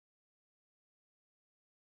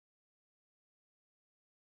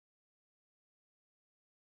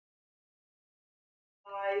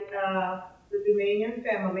by the Dumanian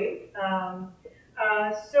family.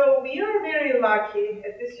 So we are very lucky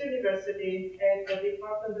at this university, at the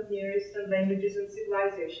Department of Near Eastern Languages and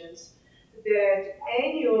Civilizations, that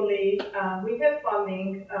annually we have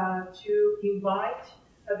funding to invite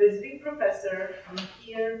a visiting professor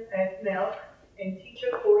here at NELC and teach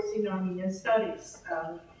a course in Armenian studies.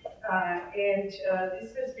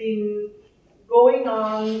 This has been going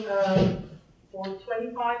on for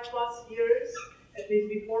 25 plus years, at least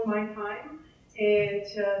before my time. And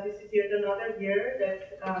this is yet another year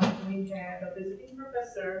that we have a visiting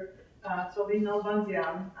professor, Tsolin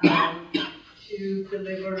Nalbantian, to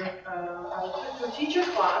deliver, to teach a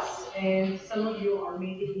class, and some of you are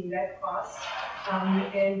meeting in that class.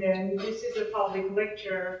 And then this is a public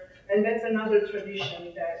lecture, and that's another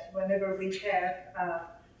tradition that whenever we have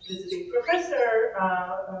visiting professor,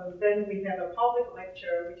 then we have a public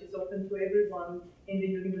lecture which is open to everyone in the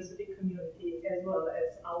university community as well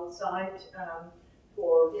as outside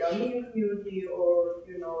for the Armenian community or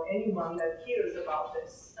anyone that hears about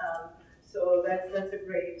this. So that's a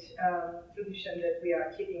great tradition that we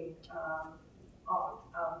are keeping on.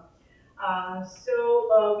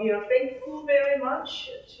 So we are thankful very much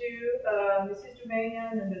to Mrs.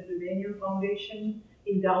 Dumanian and the Dumanian Foundation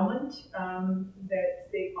endowment that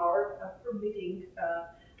they are permitting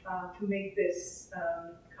to make this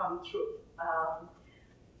come true.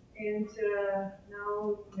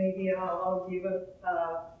 Now maybe I'll give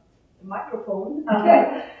a microphone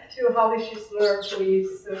to Holly Shissler, who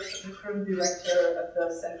is the current director of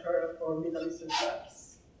the Center for Middle Eastern Studies.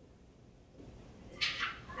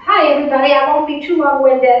 Hi everybody, I won't be too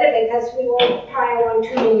long-winded because we won't pile on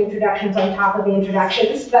too many introductions on top of the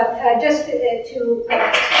introductions, but just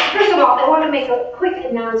first of all, I want to make a quick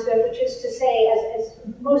announcement, which is to say, as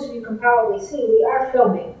most of you can probably see, we are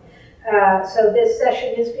filming. So this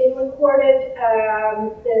session is being recorded.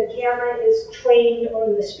 The camera is trained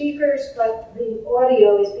on the speakers, but the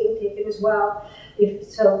audio is being taken as well.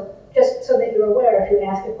 Just so that you're aware, if you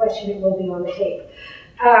ask a question, it will be on the tape.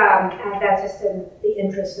 That's just in the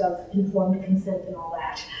interest of informed consent and all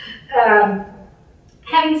that.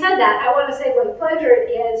 Having said that, I want to say what a pleasure it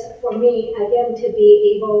is for me, again, to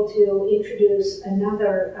be able to introduce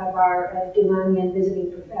another of our Dumanian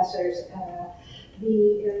visiting professors.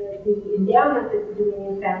 The endowment that the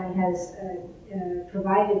Dumanian family has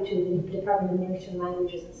provided to the Department of Near Eastern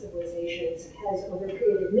Languages and Civilizations has, over a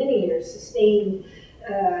period of many years, sustained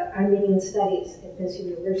Armenian studies at this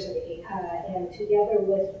university, and together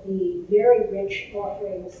with the very rich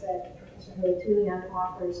offerings that Professor Harutounian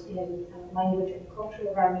offers in language and culture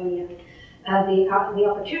of Armenia, the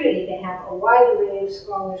opportunity to have a wide array of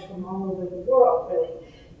scholars from all over the world really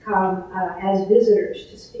come as visitors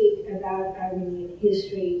to speak about Armenian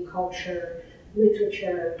history, culture,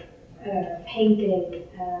 literature, painting,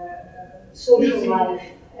 social life,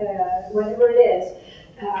 whatever it is.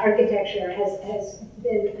 Architecture has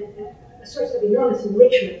been a source of enormous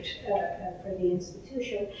enrichment for the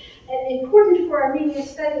institution, and important for Armenian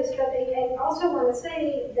studies. But I also want to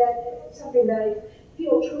say that something that I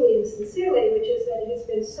feel truly and sincerely, which is that it has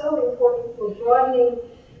been so important for broadening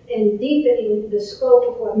and deepening the scope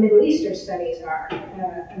of what Middle Eastern studies are,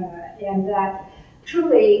 and that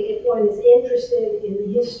truly, if one is interested in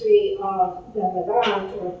the history of the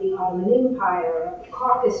Levant or the Ottoman Empire or the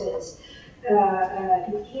Caucasus,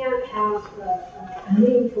 you can't have a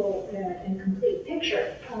meaningful and complete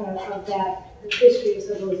picture of that history of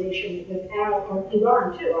civilization without, or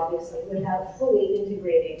Iran too, obviously, without fully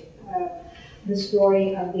integrating the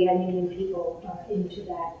story of the Armenian people into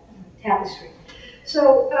that tapestry.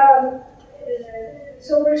 So,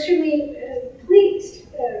 so we're extremely pleased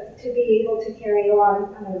to be able to carry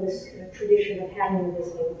on this tradition of having a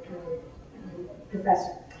visiting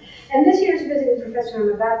professor. And this year's visiting professor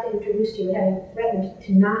I'm about to introduce to you, having threatened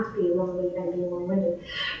to not be long-winded and being long-winded,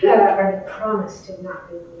 or promised to not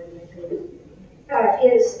be long-winded,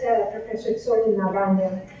 is Professor Tsolin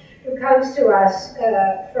Nalbantian, who comes to us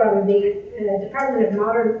from the Department of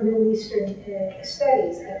Modern Middle Eastern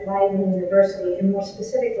Studies at Lebanon University, and more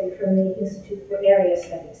specifically from the Institute for Area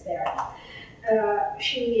Studies there.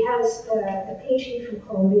 She has a PhD from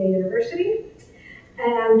Columbia University,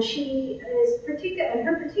 and she is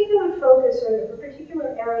her particular focus, or her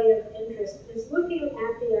particular area of interest, is looking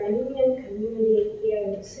at the Armenian community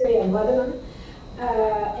in Syria and Lebanon,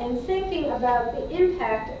 and thinking about the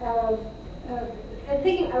impact of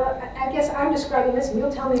I guess I'm describing this, and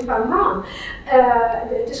you'll tell me if I'm wrong,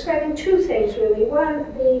 describing two things really.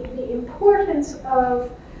 One, the importance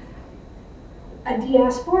of a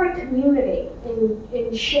diasporic community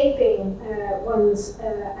in shaping one's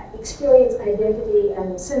experience, identity,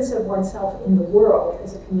 and sense of oneself in the world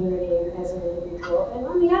as a community and as an individual. And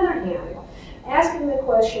on the other hand, asking the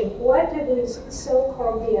question, what do these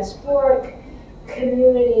so-called diasporic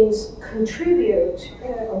communities contribute,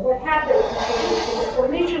 or what have they contributed to the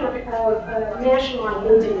formation of national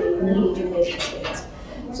identity in the Asian nation states?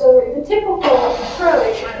 So the typical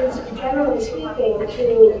approach is, generally speaking, to,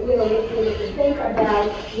 when you think about,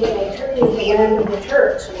 Turkey is the land of the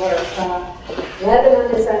Turks, or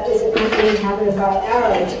Lebanon is a country inhabited by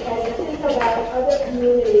Arabs, and to think about other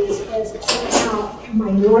communities as somehow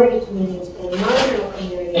minority communities or marginal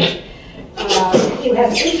communities. You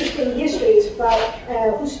have interesting histories, but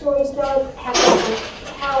whose stories don't have to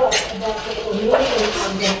tell us about the formation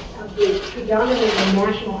of the predominant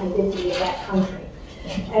national identity of that country.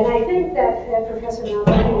 And I think that Professor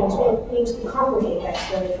Nalbantian aims to complicate that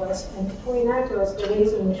story for us and to point out to us the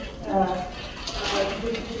ways in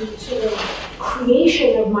which the sort of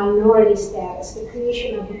creation of minority status, the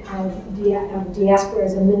creation of diaspora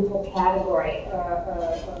as a mental category,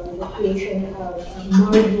 the creation of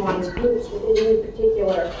marginalized groups within any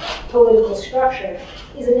particular political structure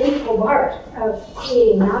is an integral part of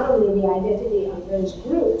creating not only the identity of those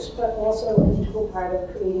groups, but also an integral part of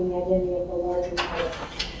creating the identity of the larger group.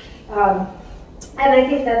 And I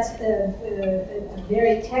think that's a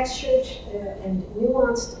very textured and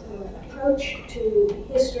nuanced approach to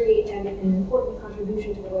history and an important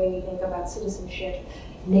contribution to the way we think about citizenship,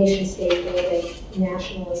 nation-state building,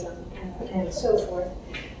 nationalism, and so forth.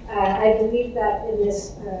 I believe that in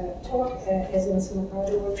this talk, as in some of our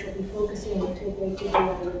other work, we'll be focusing particularly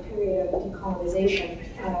on the period of decolonization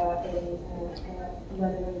in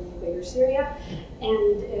Lebanon and Greater Syria.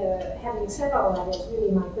 And having said all that, it's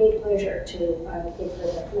really my great pleasure to give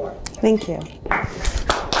her the floor. Thank you.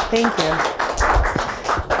 Thank you.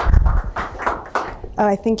 Oh,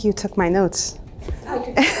 I think you took my notes.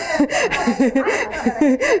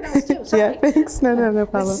 Yeah, thanks. No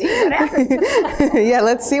problem. Let's see what happens. Yeah,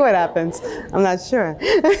 let's see what happens. I'm not sure.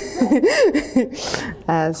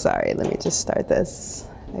 Sorry, let me just start this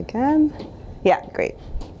again. Yeah, great.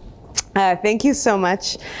 Thank you so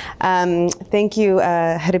much. Thank you,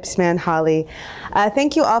 Hripsime and Holly.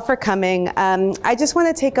 Thank you all for coming. I just want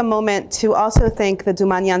to take a moment to also thank the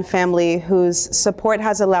Dumanian family, whose support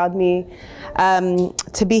has allowed me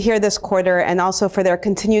to be here this quarter, and also for their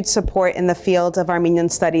continued support in the field of Armenian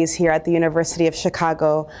studies here at the University of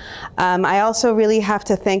Chicago. I also really have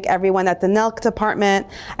to thank everyone at the NELC department,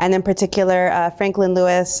 and in particular Franklin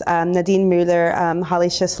Lewis, Nadine Mueller, Holly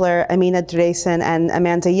Shissler, Amina Dreysen, and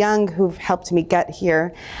Amanda Young, who've helped me get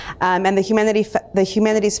here. And the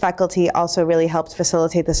humanities faculty also really helped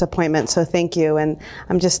facilitate this appointment, so thank you. And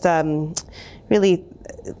I'm just really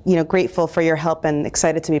grateful for your help and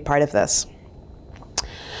excited to be part of this.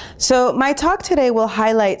 So my talk today will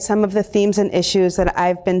highlight some of the themes and issues that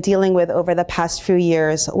I've been dealing with over the past few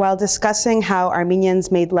years while discussing how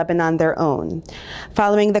Armenians made Lebanon their own,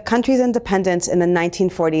 following the country's independence in the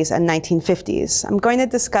 1940s and 1950s. I'm going to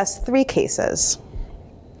discuss three cases.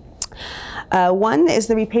 One is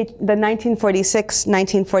the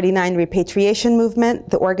 1946-1949 repatriation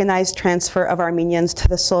movement, the organized transfer of Armenians to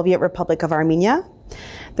the Soviet Republic of Armenia.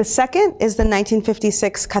 The second is the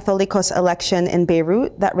 1956 Catholicos election in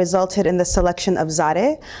Beirut that resulted in the selection of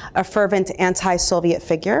Zadeh, a fervent anti-Soviet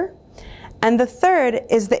figure. And the third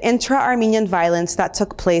is the intra-Armenian violence that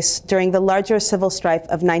took place during the larger civil strife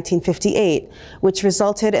of 1958, which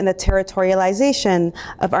resulted in the territorialization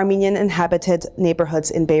of Armenian-inhabited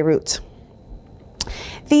neighborhoods in Beirut.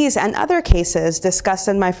 These and other cases discussed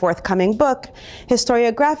in my forthcoming book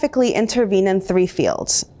historiographically intervene in three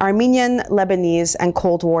fields: Armenian, Lebanese, and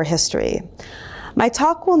Cold War history. My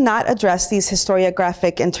talk will not address these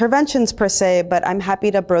historiographic interventions per se, but I'm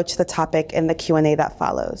happy to broach the topic in the Q&A that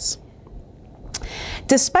follows.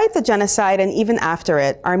 Despite the genocide and even after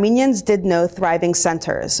it, Armenians did know thriving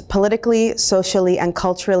centers, politically, socially, and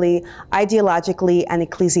culturally, ideologically, and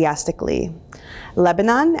ecclesiastically.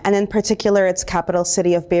 Lebanon, and in particular its capital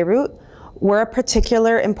city of Beirut, were a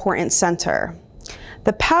particular important center.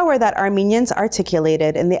 The power that Armenians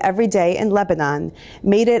articulated in the everyday in Lebanon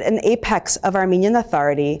made it an apex of Armenian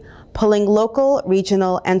authority, pulling local,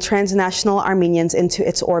 regional, and transnational Armenians into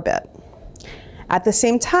its orbit. At the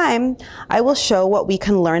same time, I will show what we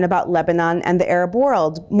can learn about Lebanon and the Arab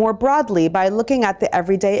world more broadly by looking at the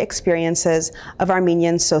everyday experiences of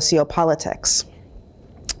Armenian sociopolitics.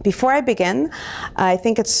 Before I begin, I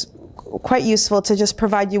think it's quite useful to just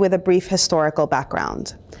provide you with a brief historical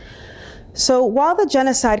background. So while the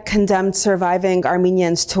genocide condemned surviving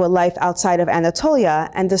Armenians to a life outside of Anatolia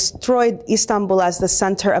and destroyed Istanbul as the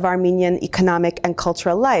center of Armenian economic and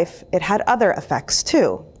cultural life, it had other effects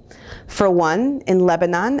too. For one, in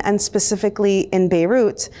Lebanon, and specifically in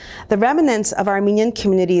Beirut, the remnants of Armenian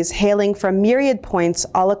communities hailing from myriad points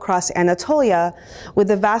all across Anatolia, with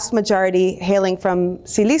the vast majority hailing from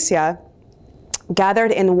Cilicia,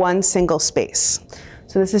 gathered in one single space.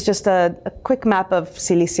 So this is just a quick map of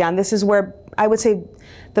Cilicia, and this is where I would say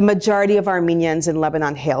the majority of Armenians in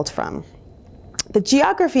Lebanon hailed from. The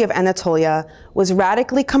geography of Anatolia was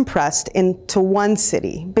radically compressed into one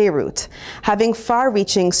city, Beirut, having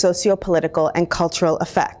far-reaching socio-political and cultural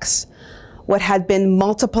effects. What had been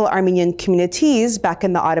multiple Armenian communities back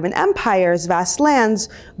in the Ottoman Empire's vast lands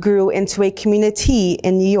grew into a community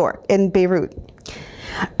in Beirut.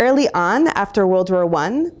 Early on, after World War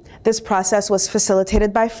I, this process was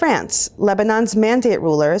facilitated by France, Lebanon's mandate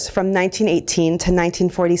rulers from 1918 to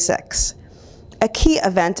 1946. A key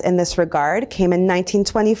event in this regard came in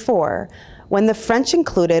 1924, when the French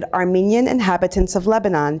included Armenian inhabitants of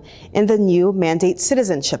Lebanon in the new mandate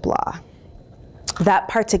citizenship law. That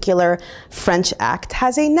particular French act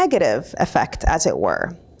has a negative effect, as it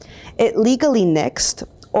were. It legally nixed,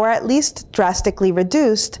 or at least drastically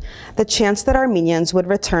reduced, the chance that Armenians would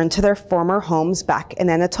return to their former homes back in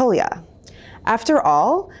Anatolia. After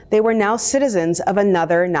all, they were now citizens of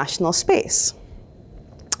another national space.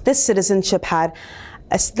 This Citizenship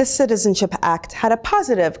Act had a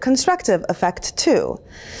positive, constructive effect too.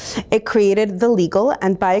 It created the legal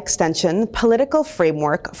and, by extension, political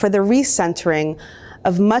framework for the recentering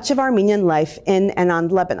of much of Armenian life in and on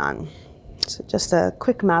Lebanon. So just a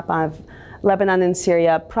quick map of Lebanon and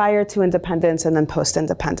Syria prior to independence and then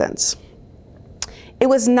post-independence. It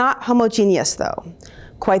was not homogeneous though,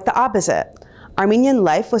 quite the opposite. Armenian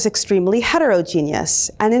life was extremely heterogeneous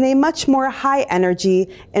and in a much more high energy,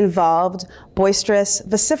 involved, boisterous,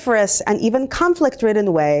 vociferous, and even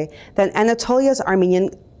conflict-ridden way than Anatolia's Armenian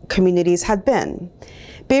communities had been.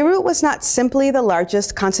 Beirut was not simply the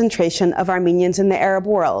largest concentration of Armenians in the Arab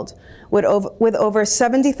world, with over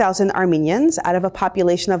 70,000 Armenians out of a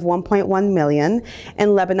population of 1.1 million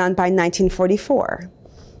in Lebanon by 1944.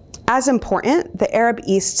 As important, the Arab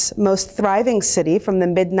East's most thriving city from the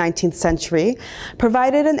mid-19th century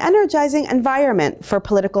provided an energizing environment for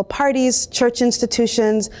political parties, church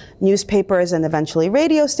institutions, newspapers, and eventually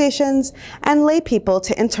radio stations, and lay people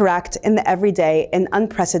to interact in the everyday in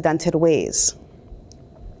unprecedented ways.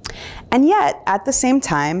 And yet, at the same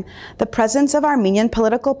time, the presence of Armenian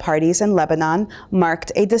political parties in Lebanon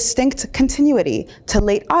marked a distinct continuity to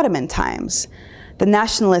late Ottoman times. The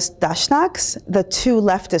nationalist Dashnaks, the two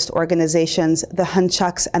leftist organizations, the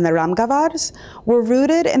Hunchaks and the Ramgavars, were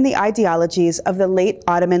rooted in the ideologies of the late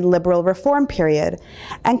Ottoman liberal reform period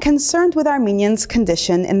and concerned with Armenians'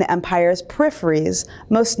 condition in the empire's peripheries,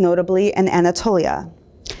 most notably in Anatolia.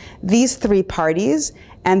 These three parties,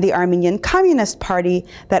 and the Armenian Communist Party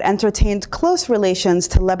that entertained close relations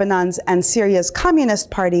to Lebanon's and Syria's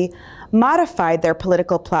Communist Party, modified their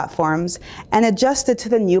political platforms and adjusted to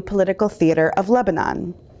the new political theater of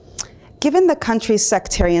Lebanon. Given the country's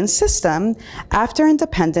sectarian system, after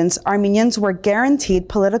independence, Armenians were guaranteed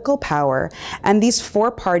political power, and these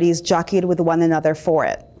four parties jockeyed with one another for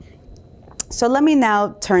it. So let me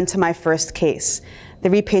now turn to my first case,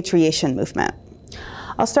 the repatriation movement.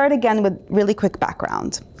 I'll start again with really quick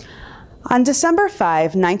background. On December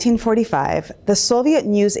 5, 1945, the Soviet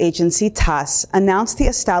news agency TASS announced the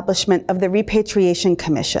establishment of the Repatriation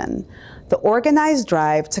Commission, the organized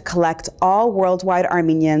drive to collect all worldwide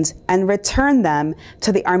Armenians and return them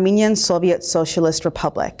to the Armenian Soviet Socialist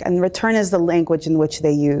Republic. And return is the language in which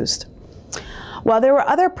they used. While there were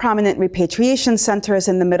other prominent repatriation centers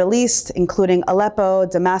in the Middle East, including Aleppo,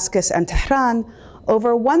 Damascus, and Tehran,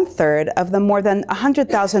 over 1/3 of the more than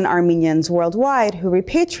 100,000 Armenians worldwide who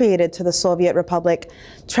repatriated to the Soviet Republic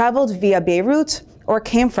traveled via Beirut or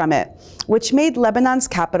came from it, which made Lebanon's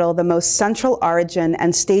capital the most central origin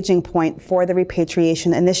and staging point for the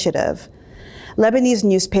repatriation initiative. Lebanese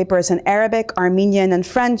newspapers in Arabic, Armenian, and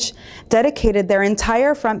French dedicated their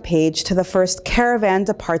entire front page to the first caravan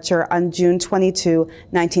departure on June 22,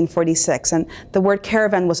 1946, and the word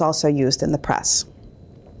caravan was also used in the press.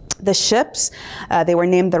 The ships, they were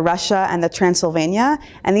named the Russia and the Transylvania,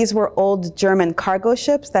 and these were old German cargo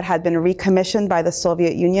ships that had been recommissioned by the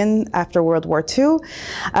Soviet Union after World War II,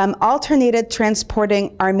 alternated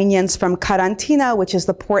transporting Armenians from Karantina, which is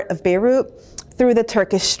the port of Beirut, through the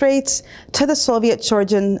Turkish Straits to the Soviet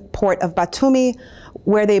Georgian port of Batumi,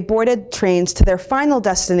 where they boarded trains to their final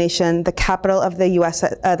destination, the capital of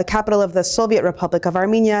the capital of the Soviet Republic of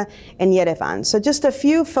Armenia in Yerevan. So just a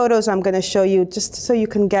few photos I'm going to show you, just so you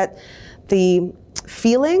can get the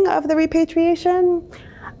feeling of the repatriation.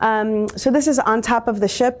 So this is on top of the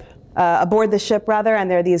ship, aboard the ship rather, and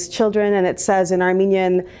there are these children, and it says in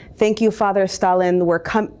Armenian, "Thank you, Father Stalin, we're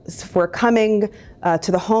coming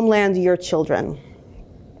to the homeland, your children."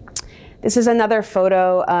 This is another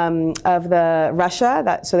photo of the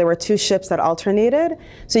Russia. So there were two ships that alternated.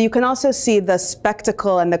 So you can also see the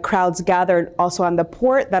spectacle and the crowds gathered also on the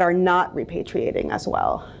port that are not repatriating as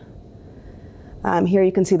well. Here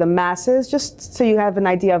you can see the masses, just so you have an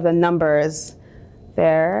idea of the numbers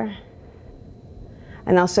there.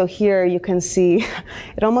 And also here you can see,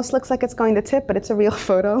 it almost looks like it's going to tip, but it's a real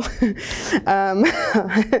photo.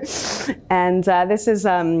 And this is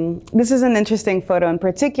an interesting photo in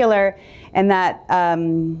particular, in that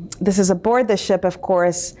this is aboard the ship, of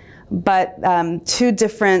course, but two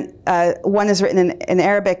different, one is written in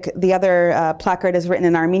Arabic, the other placard is written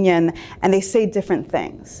in Armenian, and they say different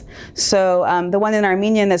things. So the one in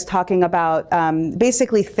Armenian is talking about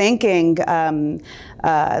basically thanking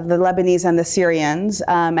the Lebanese and the Syrians,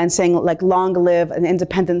 and saying, like, long live an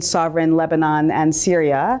independent sovereign Lebanon and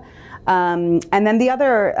Syria. And then the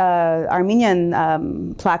other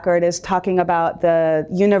Armenian placard is talking about the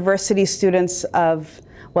university students of,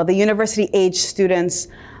 well, the university-age students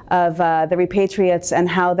of the repatriates and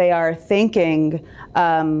how they are thanking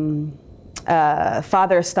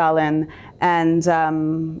Father Stalin and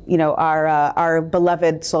you know, our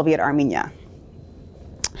beloved Soviet Armenia.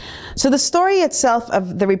 So the story itself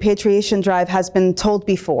of the repatriation drive has been told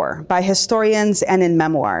before by historians and in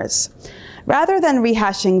memoirs. Rather than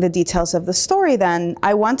rehashing the details of the story, then,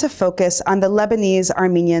 I want to focus on the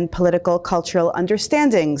Lebanese-Armenian political cultural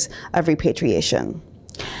understandings of repatriation.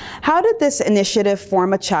 How did this initiative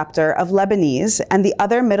form a chapter of Lebanese and the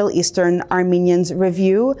other Middle Eastern Armenians'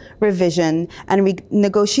 review, revision, and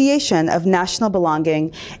renegotiation of national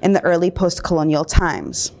belonging in the early post-colonial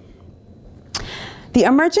times? The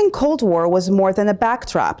emerging Cold War was more than a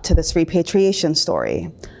backdrop to this repatriation story.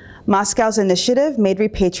 Moscow's initiative made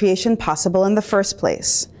repatriation possible in the first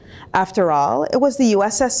place. After all, it was the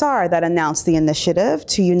USSR that announced the initiative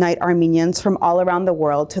to unite Armenians from all around the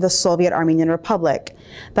world to the Soviet Armenian Republic,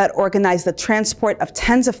 that organized the transport of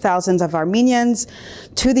tens of thousands of Armenians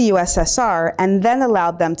to the USSR and then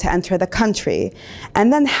allowed them to enter the country,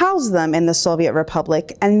 and then housed them in the Soviet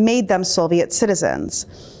Republic and made them Soviet citizens.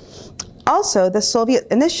 Also, the Soviet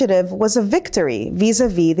initiative was a victory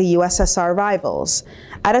vis-à-vis the USSR rivals.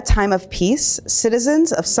 At a time of peace,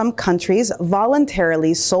 citizens of some countries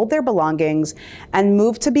voluntarily sold their belongings and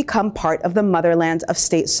moved to become part of the motherland of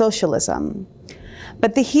state socialism.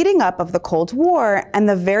 But the heating up of the Cold War and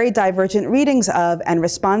the very divergent readings of and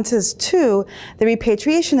responses to the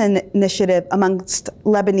repatriation initiative amongst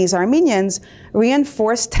Lebanese Armenians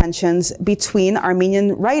reinforced tensions between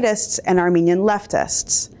Armenian rightists and Armenian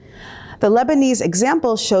leftists. The Lebanese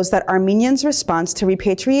example shows that Armenians' response to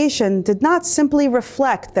repatriation did not simply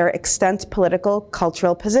reflect their extant political,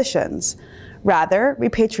 cultural positions. Rather,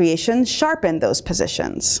 repatriation sharpened those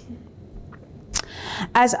positions.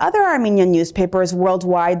 As other Armenian newspapers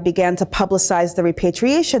worldwide began to publicize the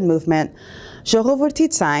repatriation movement,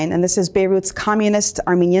 Tsolin, and this is Beirut's communist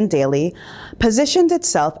Armenian daily, positioned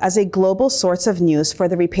itself as a global source of news for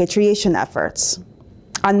the repatriation efforts.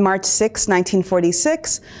 On March 6,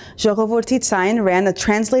 1946, Tsolin ran a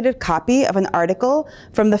translated copy of an article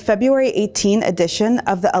from the February 18 edition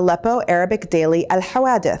of the Aleppo Arabic daily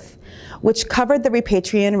Al-Hawadith, which covered the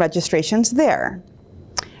repatriation registrations there.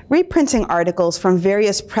 Reprinting articles from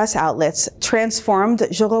various press outlets transformed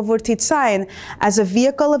Tsolin as a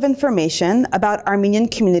vehicle of information about Armenian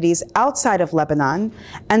communities outside of Lebanon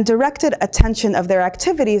and directed attention of their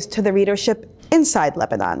activities to the readership inside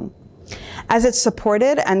Lebanon. As it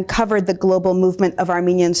supported and covered the global movement of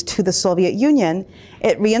Armenians to the Soviet Union,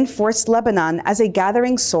 it reinforced Lebanon as a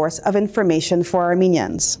gathering source of information for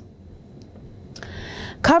Armenians.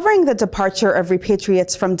 Covering the departure of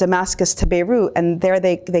repatriates from Damascus to Beirut, and there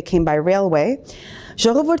they came by railway,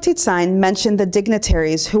 Tsolin mentioned the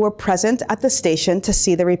dignitaries who were present at the station to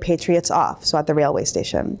see the repatriates off, so at the railway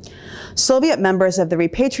station. Soviet members of the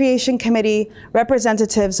Repatriation Committee,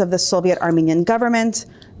 representatives of the Soviet Armenian government,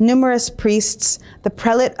 numerous priests, the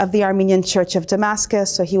prelate of the Armenian Church of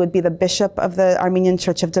Damascus, so he would be the bishop of the Armenian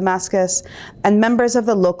Church of Damascus, and members of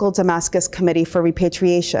the local Damascus Committee for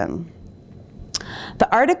Repatriation.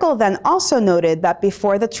 The article then also noted that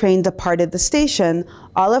before the train departed the station,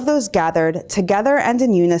 all of those gathered together and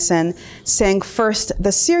in unison sang first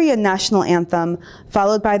the Syrian national anthem,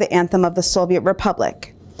 followed by the anthem of the Soviet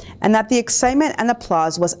Republic, and that the excitement and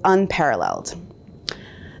applause was unparalleled.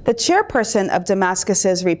 The chairperson of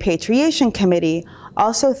Damascus's repatriation committee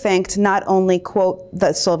also thanked not only, quote,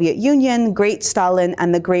 the Soviet Union, great Stalin,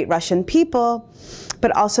 and the great Russian people, but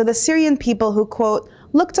also the Syrian people who, quote,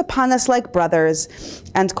 looked upon us like brothers,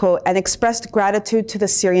 end quote, and expressed gratitude to the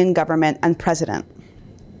Syrian government and president.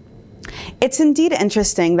 It's indeed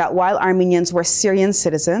interesting that while Armenians were Syrian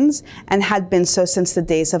citizens and had been so since the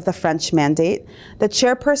days of the French Mandate, the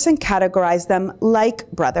chairperson categorized them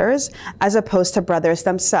like brothers as opposed to brothers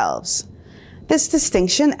themselves. This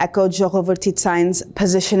distinction echoed Zhorovurtitsain's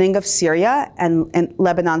positioning of Syria, and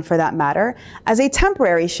Lebanon for that matter, as a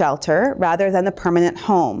temporary shelter rather than a permanent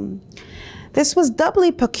home. This was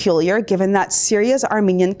doubly peculiar given that Syria's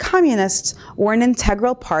Armenian communists were an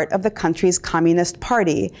integral part of the country's Communist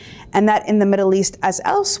Party, and that in the Middle East as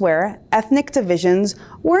elsewhere, ethnic divisions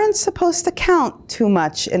weren't supposed to count too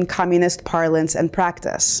much in communist parlance and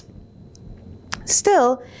practice.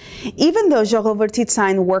 Still, even though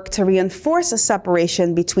Zhorovurtitsain worked to reinforce a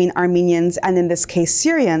separation between Armenians and, in this case,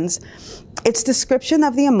 Syrians, its description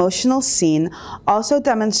of the emotional scene also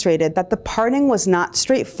demonstrated that the parting was not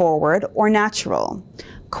straightforward or natural.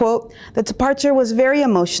 Quote, the departure was very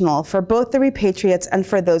emotional for both the repatriates and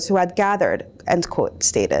for those who had gathered, end quote,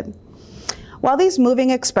 stated. While these moving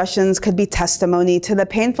expressions could be testimony to the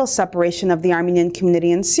painful separation of the Armenian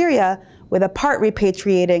community in Syria, with a part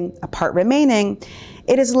repatriating, a part remaining,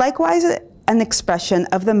 it is likewise an expression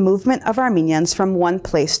of the movement of Armenians from one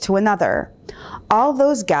place to another. All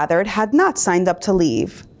those gathered had not signed up to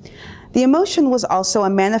leave. The emotion was also a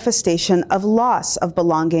manifestation of loss of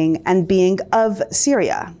belonging and being of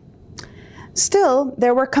Syria. Still,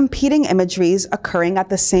 there were competing imageries occurring at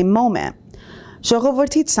the same moment.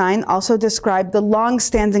 Zhorovurtitsain also described the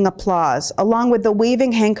long-standing applause, along with the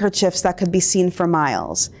waving handkerchiefs that could be seen for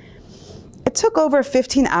miles. It took over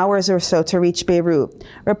 15 hours or so to reach Beirut,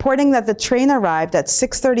 reporting that the train arrived at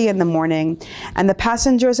 6:30 in the morning and the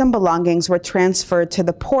passengers and belongings were transferred to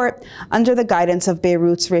the port under the guidance of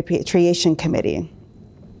Beirut's repatriation committee.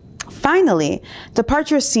 Finally,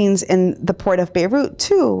 departure scenes in the port of Beirut,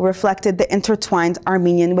 too, reflected the intertwined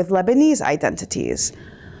Armenian with Lebanese identities.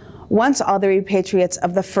 Once all the repatriates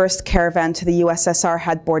of the first caravan to the USSR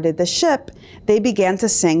had boarded the ship, they began to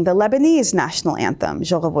sing the Lebanese national anthem,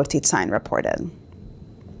 Zhorovurtitsain reported.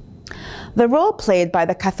 The role played by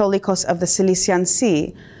the Catholicos of the Cilician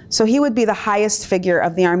Sea, so he would be the highest figure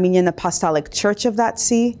of the Armenian Apostolic Church of that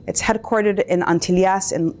sea. It's headquartered in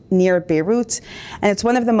Antilias near Beirut, and it's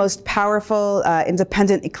one of the most powerful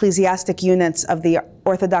independent ecclesiastic units of the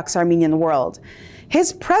Orthodox Armenian world.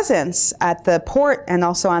 His presence at the port and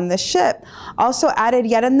also on the ship also added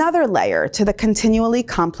yet another layer to the continually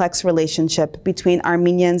complex relationship between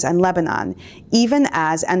Armenians and Lebanon, even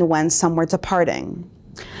as and when some were departing.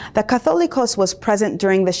 The Catholicos was present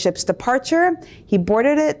during the ship's departure. He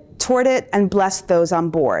boarded it, toured it, and blessed those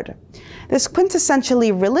on board. This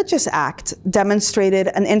quintessentially religious act demonstrated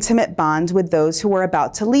an intimate bond with those who were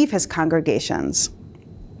about to leave his congregations.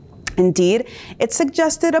 Indeed, it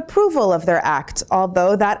suggested approval of their act,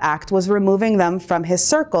 although that act was removing them from his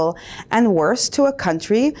circle, and worse, to a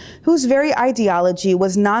country whose very ideology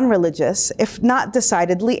was non-religious, if not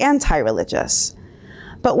decidedly anti-religious.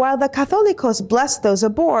 But while the Catholicos blessed those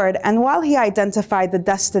aboard, and while he identified the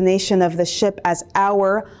destination of the ship as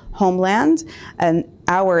our homeland, and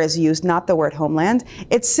our is used, not the word homeland,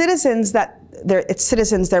 its citizens,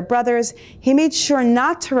 their brothers, he made sure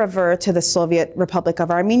not to revert to the Soviet Republic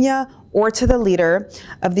of Armenia or to the leader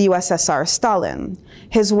of the USSR, Stalin.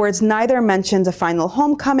 His words neither mentioned a final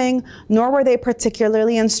homecoming, nor were they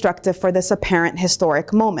particularly instructive for this apparent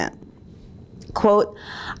historic moment. Quote,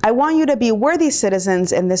 I want you to be worthy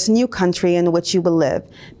citizens in this new country in which you will live.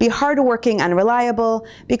 Be hardworking and reliable,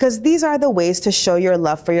 because these are the ways to show your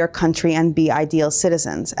love for your country and be ideal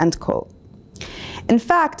citizens, end quote. In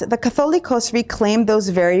fact, the Catholicos reclaimed those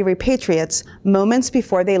very repatriates moments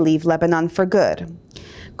before they leave Lebanon for good.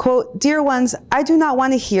 Quote, dear ones, I do not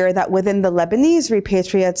want to hear that within the Lebanese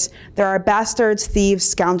repatriates there are bastards, thieves,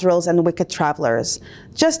 scoundrels, and wicked travelers.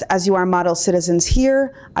 Just as you are model citizens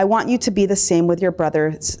here, I want you to be the same with your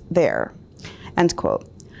brothers there, end quote.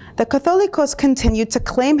 The Catholicos continued to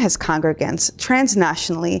claim his congregants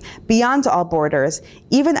transnationally, beyond all borders,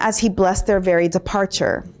 even as he blessed their very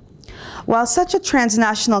departure. While such a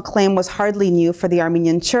transnational claim was hardly new for the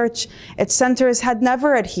Armenian Church, its centers had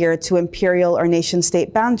never adhered to imperial or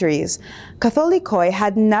nation-state boundaries. Catholikoi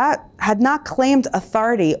had not claimed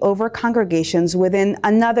authority over congregations within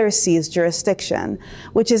another see's jurisdiction,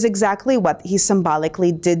 which is exactly what he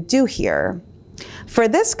symbolically did do here. For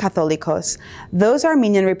this Catholicos, those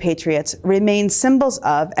Armenian repatriates remained symbols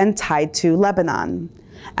of and tied to Lebanon.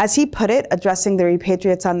 As he put it, addressing the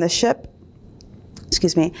repatriates on the ship,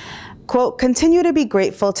 quote, "Continue to be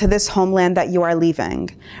grateful to this homeland that you are leaving.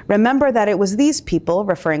 Remember that it was these people,"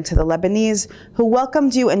 referring to the Lebanese, "who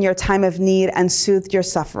welcomed you in your time of need and soothed your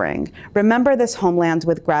suffering. Remember this homeland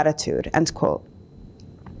with gratitude," end quote.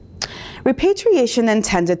 Repatriation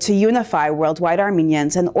intended to unify worldwide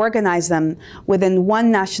Armenians and organize them within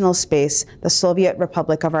one national space, the Soviet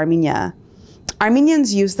Republic of Armenia.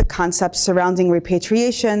 Armenians used the concepts surrounding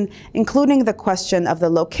repatriation, including the question of the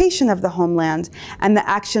location of the homeland and the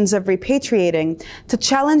actions of repatriating, to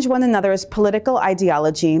challenge one another's political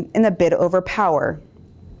ideology in a bid over power.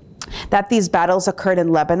 That these battles occurred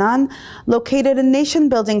in Lebanon located a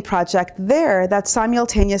nation-building project there that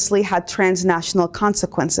simultaneously had transnational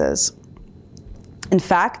consequences. In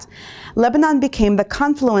fact, Lebanon became the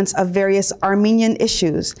confluence of various Armenian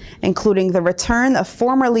issues, including the return of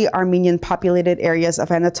formerly Armenian-populated areas of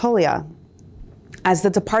Anatolia. As the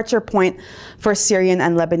departure point for Syrian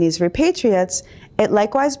and Lebanese repatriates, it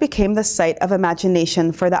likewise became the site of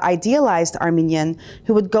imagination for the idealized Armenian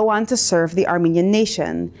who would go on to serve the Armenian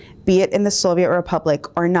nation, be it in the Soviet Republic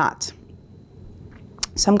or not.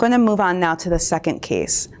 So I'm going to move on now to the second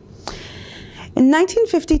case. In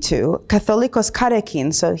 1952, Catholicos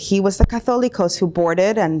Karekin, so he was the Catholicos who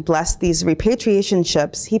boarded and blessed these repatriation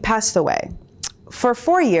ships, he passed away. For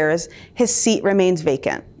 4 years, his seat remained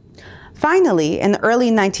vacant. Finally, in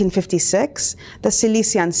early 1956, the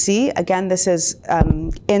Cilician Sea, again this is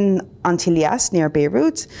in Antilles near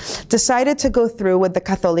Beirut, decided to go through with the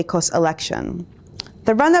Catholicos election.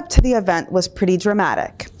 The run-up to the event was pretty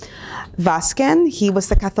dramatic. Vasken, he was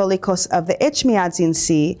the Catholicos of the Etchmiadzin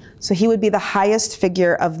Sea, so he would be the highest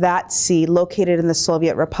figure of that sea located in the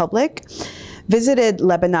Soviet Republic, visited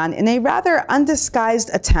Lebanon in a rather undisguised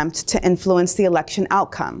attempt to influence the election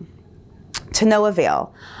outcome. To no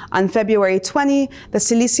avail. On February 20, the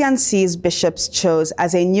Cilician Sea's bishops chose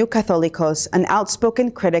as a new Catholicos an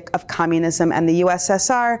outspoken critic of communism and the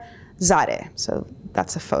USSR, Zare. So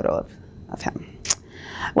that's a photo of him.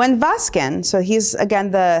 When Vasken, so he's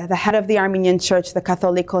again the head of the Armenian Church, the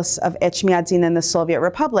Catholicos of Etchmiadzin in the Soviet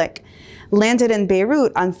Republic, landed in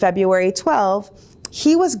Beirut on February 12,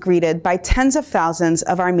 he was greeted by tens of thousands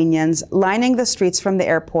of Armenians lining the streets from the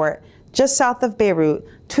airport just south of Beirut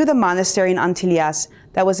to the monastery in Antilles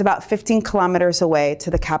that was about 15 kilometers away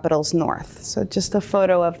to the capital's north. So just a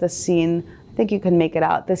photo of the scene. I think you can make it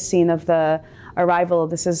out, the scene of the arrival.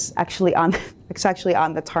 This is actually it's actually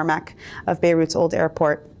on the tarmac of Beirut's old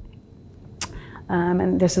airport.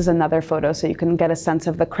 And this is another photo, so you can get a sense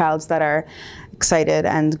of the crowds that are excited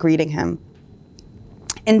and greeting him.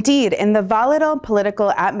 Indeed, in the volatile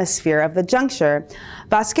political atmosphere of the juncture,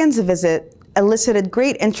 Vasken's visit elicited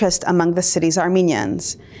great interest among the city's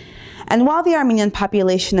Armenians. And while the Armenian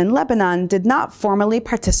population in Lebanon did not formally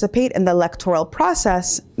participate in the electoral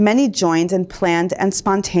process, many joined in planned and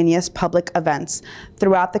spontaneous public events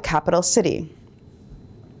throughout the capital city.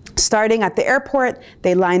 Starting at the airport,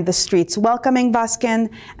 they lined the streets welcoming Vasken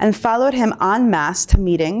and followed him en masse to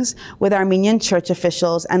meetings with Armenian church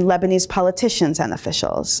officials and Lebanese politicians and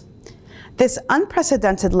officials. This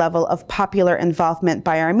unprecedented level of popular involvement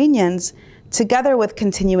by Armenians, together with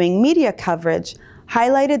continuing media coverage,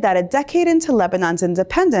 highlighted that a decade into Lebanon's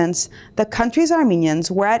independence, the country's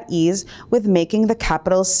Armenians were at ease with making the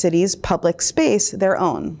capital city's public space their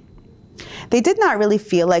own. They did not really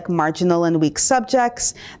feel like marginal and weak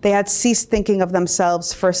subjects. They had ceased thinking of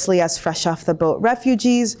themselves firstly as fresh off the boat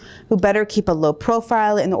refugees who better keep a low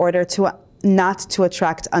profile in order to not to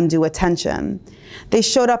attract undue attention. They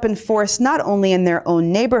showed up in force not only in their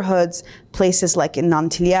own neighborhoods, places like in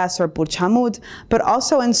Antilles or Burj Hamud, but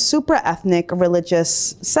also in supra-ethnic,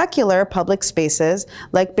 religious, secular public spaces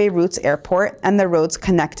like Beirut's airport and the roads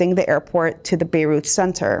connecting the airport to the Beirut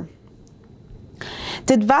center.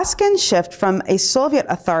 Did Vasken shift from a Soviet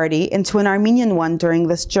authority into an Armenian one during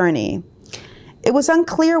this journey? It was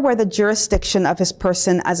unclear where the jurisdiction of his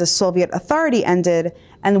person as a Soviet authority ended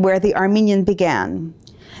and where the Armenian began.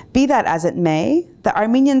 Be that as it may, the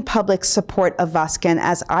Armenian public's support of Vasken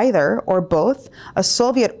as either or both a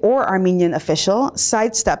Soviet or Armenian official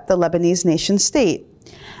sidestepped the Lebanese nation state.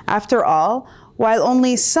 After all, while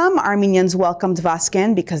only some Armenians welcomed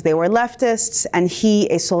Vasken because they were leftists and he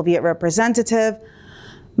a Soviet representative,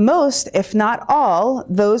 Most, if not all,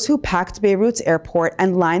 those who packed Beirut's airport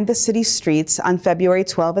and lined the city streets on February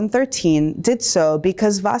 12 and 13 did so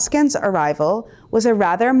because Vazken's arrival was a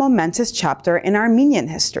rather momentous chapter in Armenian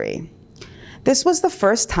history. This was the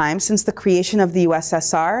first time since the creation of the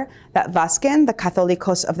USSR that Vazken, the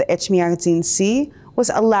Catholicos of the Echmiadzin Sea,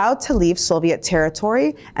 was allowed to leave Soviet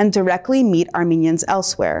territory and directly meet Armenians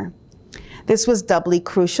elsewhere. This was doubly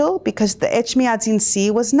crucial because the Echmiadzin Sea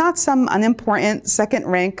was not some unimportant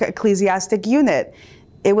second-rank ecclesiastic unit.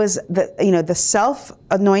 It was the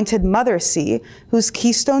self-anointed Mother See, whose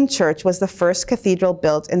keystone church was the first cathedral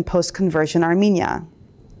built in post-conversion Armenia.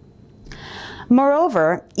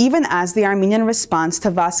 Moreover, even as the Armenian response to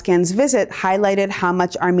Vazken's visit highlighted how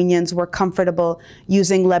much Armenians were comfortable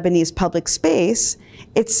using Lebanese public space,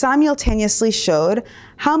 it simultaneously showed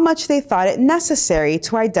how much they thought it necessary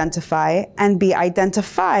to identify and be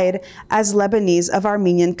identified as Lebanese of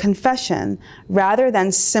Armenian confession, rather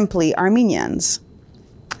than simply Armenians.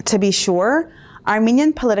 To be sure,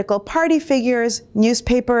 Armenian political party figures,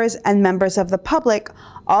 newspapers, and members of the public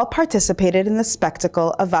all participated in the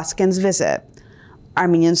spectacle of Vazken's visit.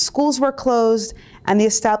 Armenian schools were closed, and the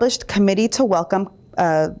established Committee to Welcome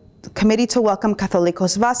Catholicos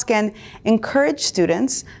Vazken encouraged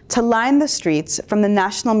students to line the streets from the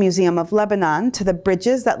National Museum of Lebanon to the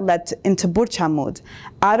bridges that led into Burchamud,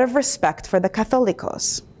 out of respect for the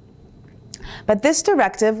Catholicos. But this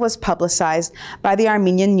directive was publicized by the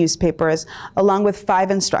Armenian newspapers along with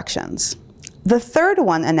 5 instructions. The third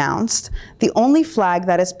one announced, the only flag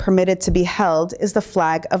that is permitted to be held is the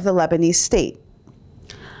flag of the Lebanese state.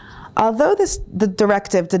 Although the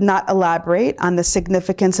directive did not elaborate on the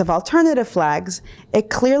significance of alternative flags, it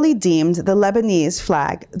clearly deemed the Lebanese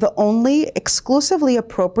flag the only exclusively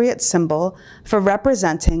appropriate symbol for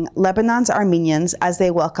representing Lebanon's Armenians as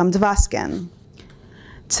they welcomed Vazken.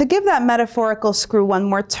 To give that metaphorical screw one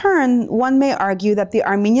more turn, one may argue that the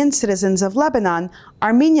Armenian citizens of Lebanon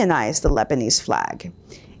Armenianized the Lebanese flag.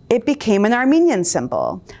 It became an Armenian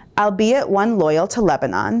symbol, albeit one loyal to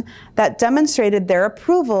Lebanon, that demonstrated their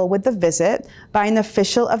approval with the visit by an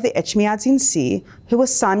official of the Echmiadzin Sea who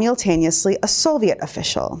was simultaneously a Soviet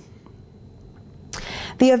official.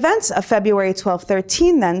 The events of February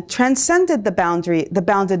 12-13 then transcended the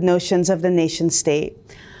bounded notions of the nation-state.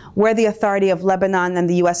 Where the authority of Lebanon and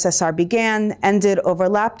the USSR began, ended,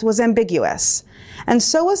 overlapped was ambiguous, and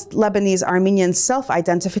so was Lebanese Armenian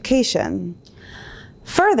self-identification.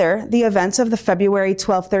 Further, the events of the February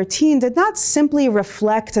 12-13 did not simply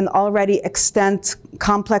reflect an already extant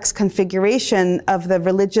complex configuration of the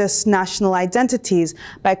religious national identities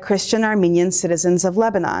by Christian Armenian citizens of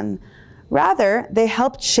Lebanon. Rather, they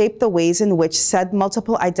helped shape the ways in which said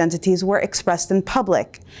multiple identities were expressed in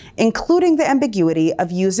public, including the ambiguity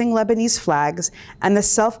of using Lebanese flags and the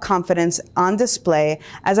self-confidence on display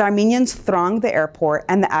as Armenians thronged the airport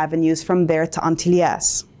and the avenues from there to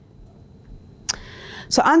Antilias.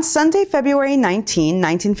 So on Sunday, February 19,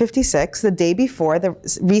 1956, the day before the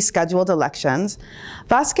rescheduled elections,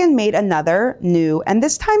 Vazken made another, new, and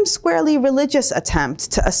this time squarely religious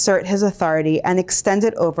attempt to assert his authority and extend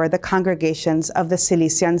it over the congregations of the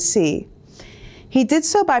Cilician Sea. He did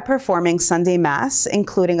so by performing Sunday Mass,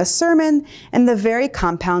 including a sermon, in the very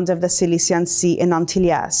compound of the Cilician Sea in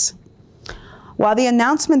Antilias. While the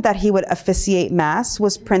announcement that he would officiate Mass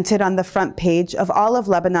was printed on the front page of all of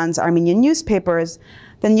Lebanon's Armenian newspapers,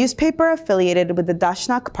 the newspaper affiliated with the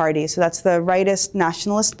Dashnak party, so that's the rightist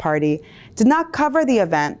nationalist party, did not cover the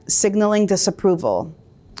event, signaling disapproval.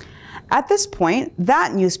 At this point,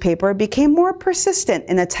 that newspaper became more persistent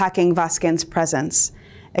in attacking Vazken's presence.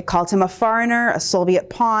 It called him a foreigner, a Soviet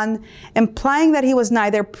pawn, implying that he was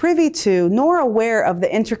neither privy to nor aware of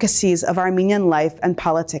the intricacies of Armenian life and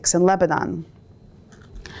politics in Lebanon.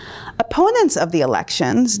 Opponents of the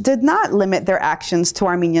elections did not limit their actions to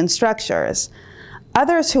Armenian structures.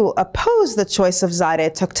 Others who opposed the choice of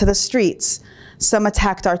Zadeh took to the streets. Some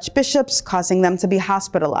attacked archbishops, causing them to be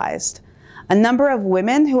hospitalized. A number of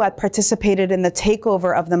women who had participated in the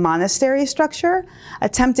takeover of the monastery structure,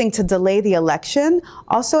 attempting to delay the election,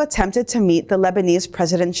 also attempted to meet the Lebanese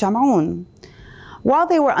President Shamoun. While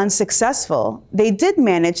they were unsuccessful, they did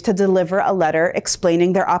manage to deliver a letter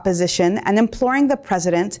explaining their opposition and imploring the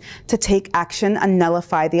president to take action and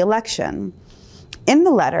nullify the election. In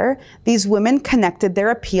the letter, these women connected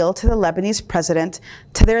their appeal to the Lebanese president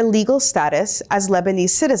to their legal status as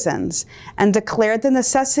Lebanese citizens and declared the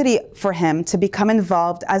necessity for him to become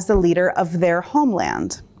involved as the leader of their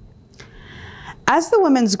homeland. As the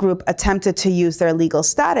women's group attempted to use their legal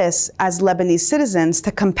status as Lebanese citizens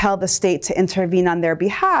to compel the state to intervene on their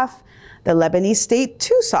behalf, the Lebanese state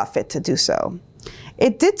too saw fit to do so.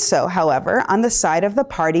 It did so, however, on the side of the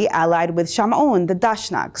party allied with Shamoun, the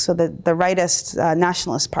Dashnak, so the rightist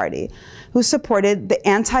nationalist party, who supported the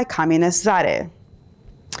anti-communist Zare.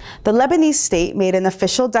 The Lebanese state made an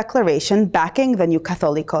official declaration backing the New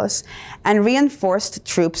Catholicos and reinforced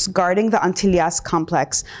troops guarding the Antillas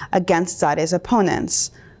complex against Zare's opponents.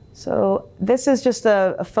 So this is just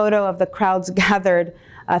a photo of the crowds gathered.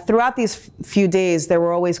 Throughout these few days, there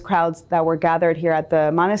were always crowds that were gathered here at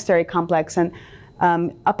the monastery complex. And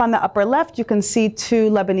up on the upper left, you can see two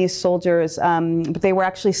Lebanese soldiers, but they were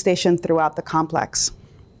actually stationed throughout the complex.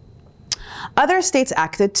 Other states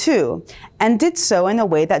acted too, and did so in a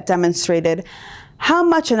way that demonstrated how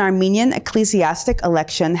much an Armenian ecclesiastic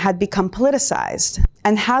election had become politicized,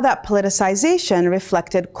 and how that politicization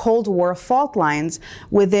reflected Cold War fault lines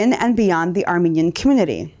within and beyond the Armenian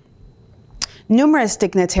community. Numerous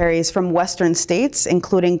dignitaries from Western states,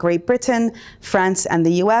 including Great Britain, France, and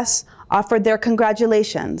the US, offered their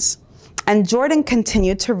congratulations, and Jordan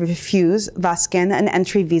continued to refuse Vasken an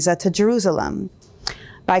entry visa to Jerusalem.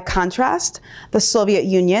 By contrast, the Soviet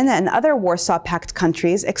Union and other Warsaw Pact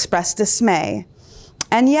countries expressed dismay,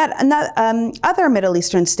 and yet other Middle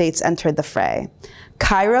Eastern states entered the fray.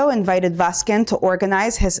 Cairo invited Vasken to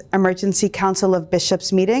organize his Emergency Council of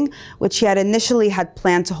Bishops meeting, which he had initially had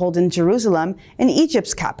planned to hold in Jerusalem, in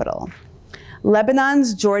Egypt's capital.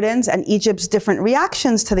 Lebanon's, Jordan's, and Egypt's different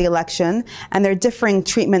reactions to the election and their differing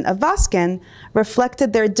treatment of Vasken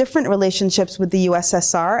reflected their different relationships with the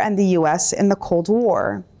USSR and the US in the Cold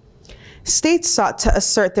War. States sought to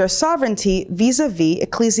assert their sovereignty vis-a-vis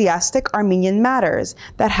ecclesiastic Armenian matters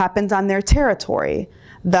that happened on their territory.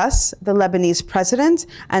 Thus, the Lebanese president,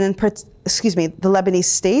 and the Lebanese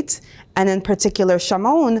state, and in particular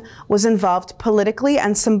Shamoun, was involved politically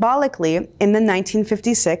and symbolically in the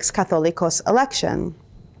 1956 Catholicos election.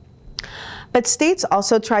 But states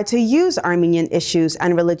also tried to use Armenian issues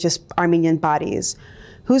and religious Armenian bodies,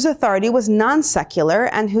 whose authority was non-secular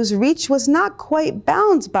and whose reach was not quite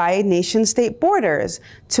bound by nation-state borders,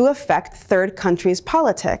 to affect third countries'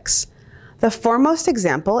 politics. The foremost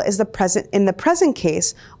example is in the present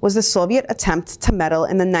case was the Soviet attempt to meddle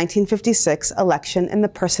in the 1956 election in the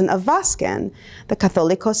person of Vasken, the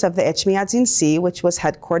Catholicos of the Echmiadzin Sea, which was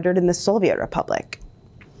headquartered in the Soviet Republic.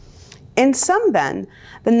 In sum, then,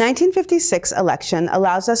 the 1956 election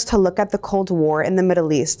allows us to look at the Cold War in the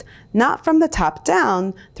Middle East, not from the top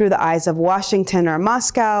down, through the eyes of Washington or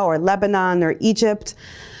Moscow or Lebanon or Egypt,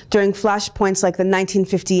 during flashpoints like the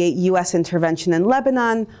 1958 US intervention in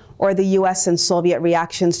Lebanon, or the US and Soviet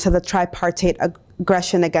reactions to the tripartite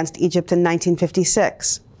aggression against Egypt in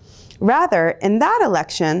 1956. Rather, in that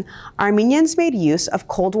election, Armenians made use of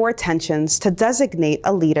Cold War tensions to designate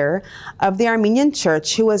a leader of the Armenian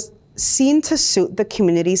Church who was seen to suit the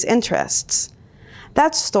community's interests.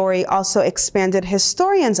 That story also expanded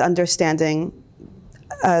historians' understanding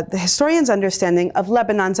of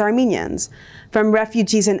Lebanon's Armenians, from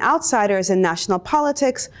refugees and outsiders in national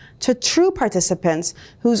politics to true participants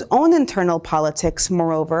whose own internal politics,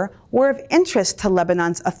 moreover, were of interest to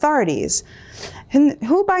Lebanon's authorities, and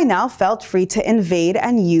who by now felt free to invade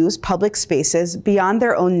and use public spaces beyond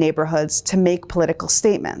their own neighborhoods to make political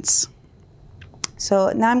statements.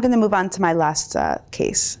 So now I'm going to move on to my last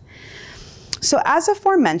case. So as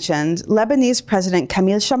aforementioned, Lebanese President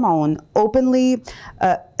Camille Chamoun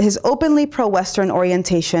his openly pro-Western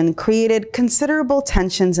orientation created considerable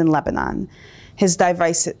tensions in Lebanon. His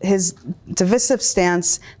divisive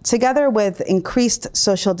stance, together with increased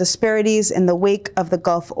social disparities in the wake of the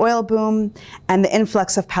Gulf oil boom and the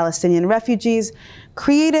influx of Palestinian refugees,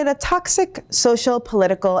 created a toxic social,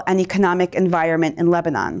 political, and economic environment in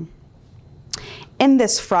Lebanon. In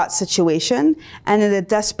this fraught situation, and in a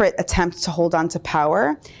desperate attempt to hold on to power,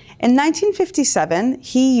 in 1957,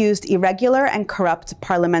 he used irregular and corrupt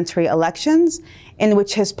parliamentary elections in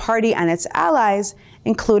which his party and its allies,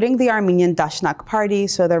 including the Armenian Dashnak Party,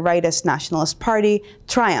 so the rightist nationalist party,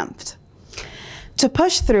 triumphed, to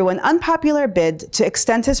push through an unpopular bid to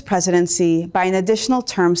extend his presidency by an additional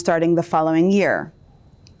term starting the following year.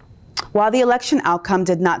 While the election outcome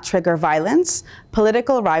did not trigger violence,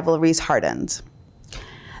 political rivalries hardened.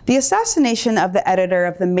 The assassination of the editor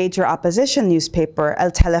of the major opposition newspaper, El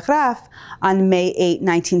Telegraph, on May 8,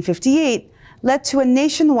 1958, led to a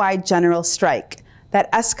nationwide general strike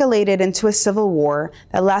that escalated into a civil war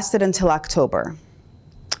that lasted until October.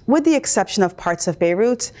 With the exception of parts of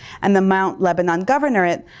Beirut and the Mount Lebanon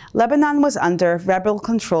Governorate, Lebanon was under rebel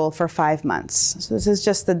control for 5 months. So this is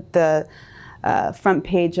just the front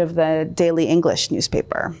page of the Daily English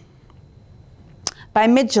newspaper. By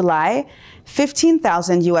mid-July,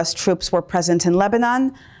 15,000 US troops were present in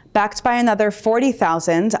Lebanon, backed by another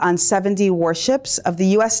 40,000 on 70 warships of the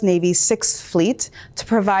US Navy's 6th Fleet to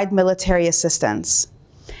provide military assistance.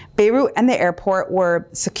 Beirut and the airport were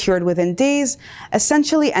secured within days,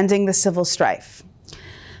 essentially ending the civil strife.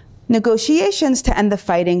 Negotiations to end the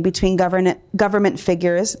fighting between government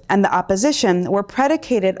figures and the opposition were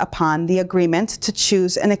predicated upon the agreement to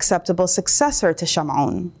choose an acceptable successor to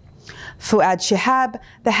Sham'un. Fuad Shihab,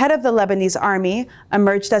 the head of the Lebanese army,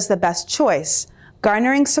 emerged as the best choice,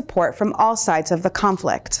 garnering support from all sides of the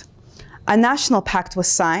conflict. A national pact was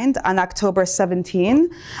signed on October 17,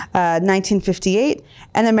 1958,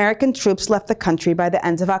 and American troops left the country by the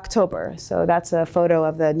end of October. So that's a photo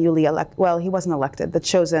of the newly elected, well, he wasn't elected, the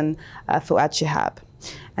chosen Fuad Shihab.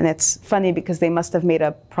 And it's funny because they must have made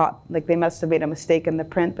a mistake in the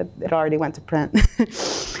print, but it already went to print.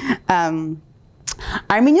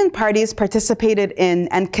 Armenian parties participated in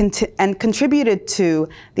and contributed to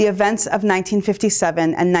the events of 1957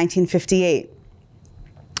 and 1958.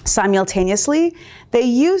 Simultaneously, they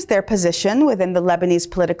used their position within the Lebanese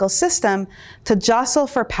political system to jostle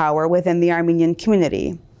for power within the Armenian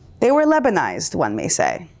community. They were Lebanized, one may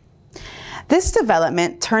say. This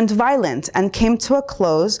development turned violent and came to a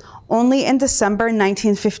close only in December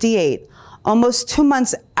 1958, almost 2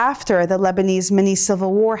 months after the Lebanese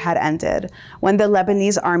mini-civil war had ended, when the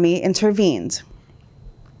Lebanese army intervened.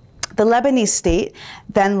 The Lebanese state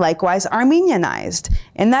then likewise Armenianized,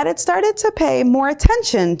 in that it started to pay more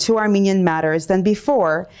attention to Armenian matters than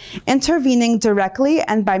before, intervening directly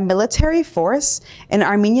and by military force in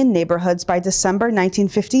Armenian neighborhoods by December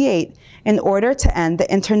 1958 in order to end the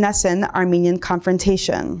internecine Armenian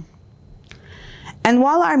confrontation. And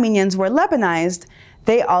while Armenians were Lebanized,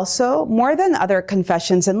 they also, more than other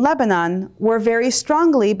confessions in Lebanon, were very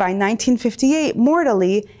strongly by 1958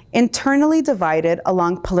 mortally internally divided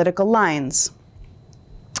along political lines.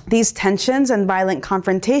 These tensions and violent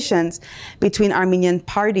confrontations between Armenian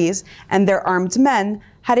parties and their armed men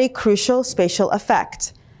had a crucial spatial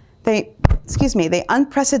effect. They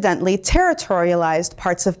unprecedentedly territorialized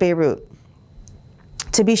parts of Beirut.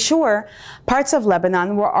 To be sure, parts of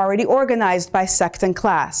Lebanon were already organized by sect and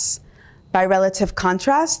class. By relative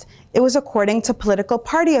contrast, it was according to political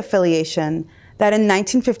party affiliation that in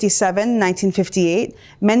 1957-1958,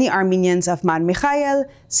 many Armenians of Mar Mikhail,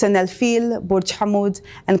 Sen El Fil, Burj Hamud,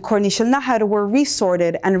 and Cornish El Nahar were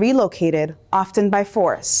resorted and relocated, often by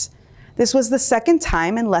force. This was the second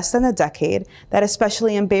time in less than a decade that,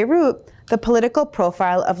 especially in Beirut, the political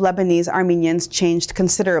profile of Lebanese Armenians changed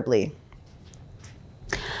considerably.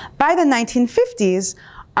 By the 1950s,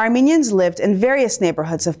 Armenians lived in various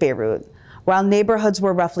neighborhoods of Beirut. While neighborhoods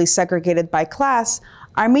were roughly segregated by class,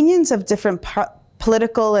 Armenians of different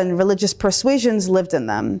political and religious persuasions lived in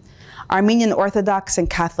them. Armenian Orthodox and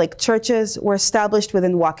Catholic churches were established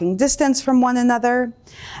within walking distance from one another.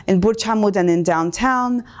 In Burj Hamud and in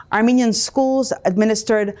downtown, Armenian schools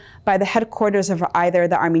administered by the headquarters of either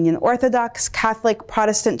the Armenian Orthodox, Catholic,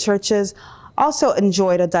 Protestant churches also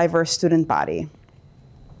enjoyed a diverse student body.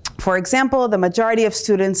 For example, the majority of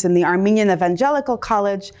students in the Armenian Evangelical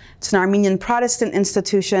College, it's an Armenian Protestant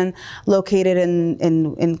institution located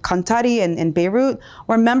in Kantari in Beirut,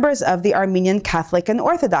 were members of the Armenian Catholic and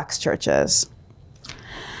Orthodox churches.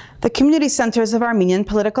 The community centers of Armenian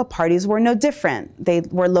political parties were no different. They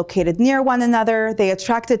were located near one another, they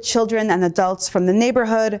attracted children and adults from the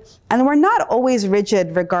neighborhood, and were not always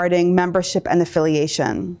rigid regarding membership and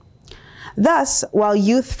affiliation. Thus, while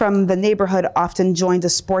youth from the neighborhood often joined a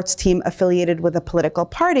sports team affiliated with a political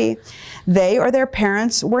party, they or their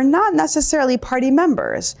parents were not necessarily party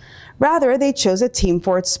members. Rather, they chose a team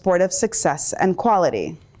for its sportive success and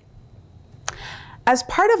quality. As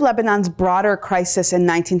part of Lebanon's broader crisis in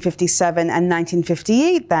 1957 and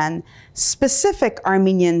 1958, then, specific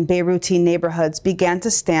Armenian Beiruti neighborhoods began to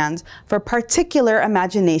stand for particular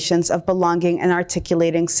imaginations of belonging and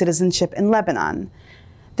articulating citizenship in Lebanon.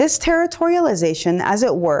 This territorialization, as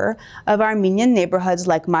it were, of Armenian neighborhoods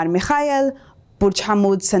like Mar Mikhail, Burj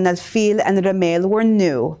Hamud, Sen El Fil, and Ramel were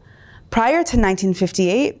new. Prior to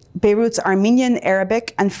 1958, Beirut's Armenian,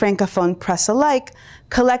 Arabic, and Francophone press alike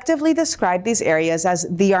collectively described these areas as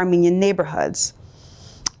the Armenian neighborhoods.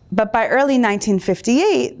 But by early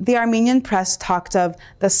 1958, the Armenian press talked of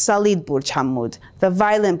the Salid Burj Hamud, the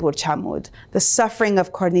violent Burj Hamud, the suffering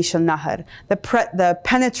of Cornish El Nahar, the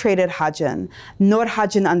penetrated Hajan, Nur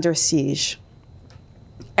Hajan under siege.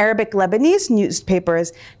 Arabic Lebanese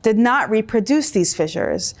newspapers did not reproduce these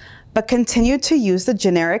fissures, but continued to use the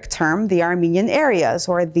generic term the Armenian areas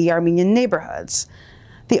or the Armenian neighborhoods.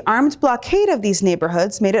 The armed blockade of these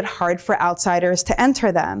neighborhoods made it hard for outsiders to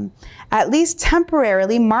enter them, at least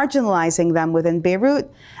temporarily marginalizing them within Beirut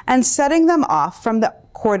and setting them off from the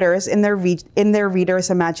quarters in their readers'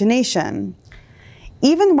 imagination.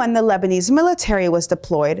 Even when the Lebanese military was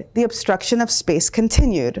deployed, the obstruction of space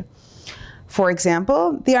continued. For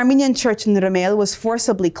example, the Armenian church in Rumel was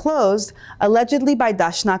forcibly closed, allegedly by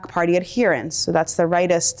Dashnak party adherents, so that's the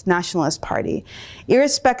rightist nationalist party,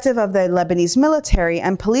 irrespective of the Lebanese military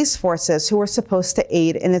and police forces who were supposed to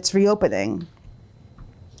aid in its reopening.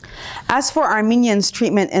 As for Armenians'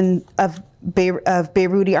 treatment of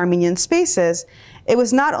Beiruti Armenian spaces, it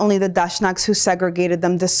was not only the Dashnaks who segregated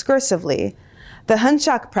them discursively. The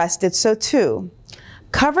Hunchak press did so too.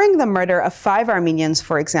 Covering the murder of 5 Armenians,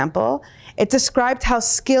 for example, it described how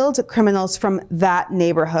skilled criminals from that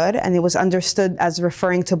neighborhood, and it was understood as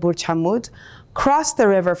referring to Burj Hamud, crossed the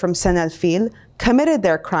river from Sen El Fil, committed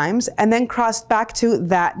their crimes, and then crossed back to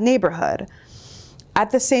that neighborhood.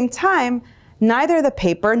 At the same time, neither the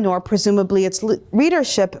paper nor presumably its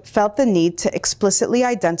readership felt the need to explicitly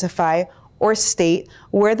identify or state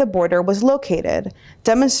where the border was located,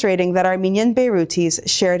 demonstrating that Armenian Beirutis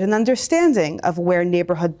shared an understanding of where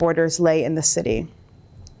neighborhood borders lay in the city.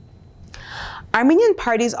 Armenian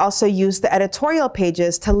parties also used the editorial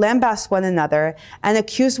pages to lambast one another and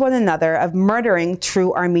accuse one another of murdering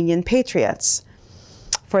true Armenian patriots.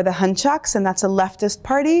 For the Hunchaks, and that's a leftist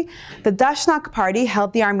party, the Dashnak party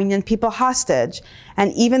held the Armenian people hostage,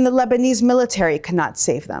 and even the Lebanese military could not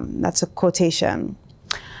save them. That's a quotation.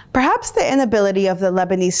 Perhaps the inability of the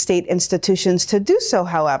Lebanese state institutions to do so,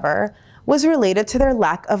 however, was related to their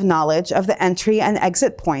lack of knowledge of the entry and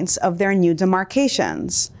exit points of their new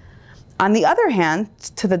demarcations. On the other hand,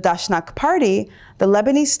 to the Dashnak party, the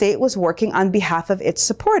Lebanese state was working on behalf of its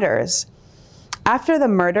supporters. After the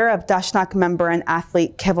murder of Dashnak member and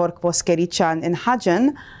athlete Kevork Voskerichan in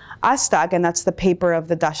Hajan, Astag, and that's the paper of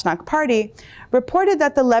the Dashnak party, reported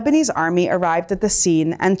that the Lebanese army arrived at the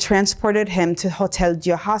scene and transported him to Hotel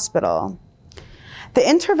Dieu Hospital. The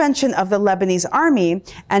intervention of the Lebanese army,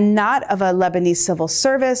 and not of a Lebanese civil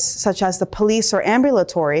service, such as the police or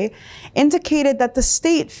ambulatory, indicated that the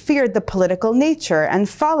state feared the political nature and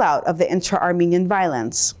fallout of the intra-Armenian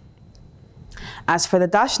violence. As for the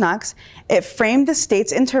Dashnaks, it framed the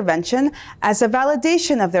state's intervention as a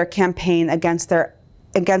validation of their campaign against their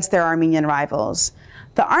Armenian rivals.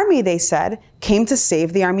 The army, they said, came to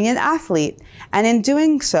save the Armenian athlete, and in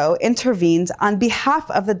doing so intervened on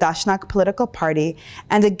behalf of the Dashnak political party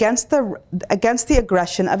and against the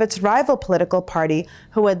aggression of its rival political party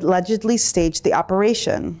who had allegedly staged the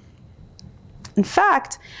operation. In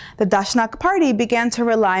fact, the Dashnak party began to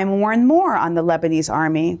rely more and more on the Lebanese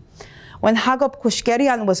army. When Hagop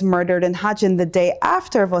Kushkerian was murdered in Hajan the day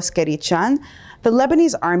after Voskerichan, the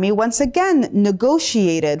Lebanese army once again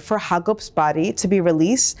negotiated for Hagop's body to be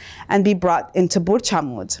released and be brought into Burj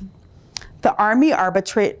Hamud. The army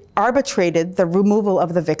arbitrated the removal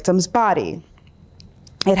of the victim's body.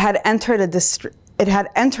 It had entered a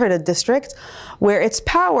district where its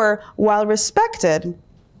power, while respected,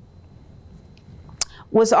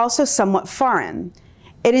 was also somewhat foreign.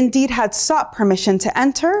 It indeed had sought permission to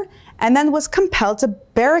enter, and then was compelled to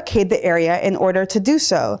barricade the area in order to do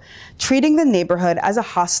so, treating the neighborhood as a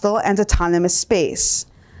hostile and autonomous space.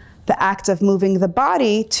 The act of moving the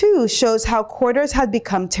body, too, shows how quarters had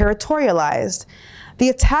become territorialized. The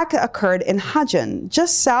attack occurred in Hajan,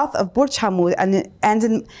 just south of Burj Hamud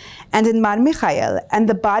and in Mar Mikhael, and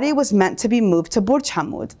the body was meant to be moved to Burj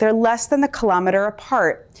Hamud. They're less than a kilometer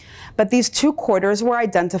apart, but these two quarters were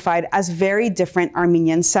identified as very different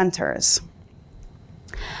Armenian centers.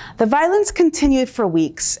 The violence continued for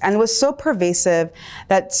weeks and was so pervasive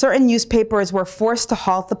that certain newspapers were forced to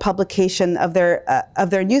halt the publication of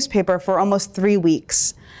their newspaper for almost 3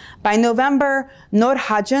 weeks. By November, Nor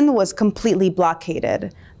Hajan was completely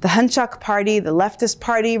blockaded. The Hunchak party, the leftist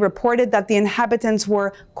party, reported that the inhabitants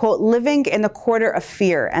were, quote, living in a quarter of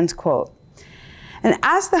fear, end quote. And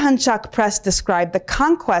as the Hunchak press described the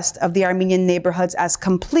conquest of the Armenian neighborhoods as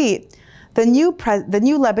complete, the new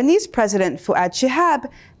Lebanese president, Fuad Shihab,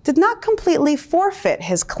 did not completely forfeit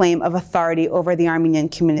his claim of authority over the Armenian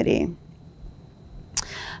community.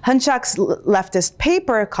 Hunchak's leftist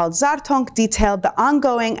paper called Zartonk detailed the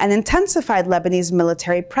ongoing and intensified Lebanese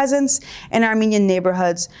military presence in Armenian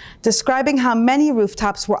neighborhoods, describing how many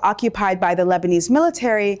rooftops were occupied by the Lebanese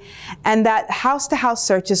military and that house-to-house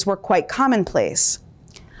searches were quite commonplace.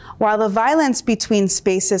 While the violence between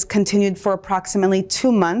spaces continued for approximately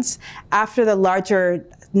 2 months after the larger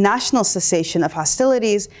national cessation of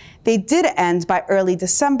hostilities, they did end by early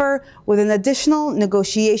December with an additional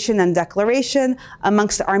negotiation and declaration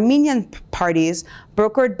amongst the Armenian parties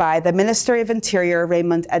brokered by the Ministry of Interior,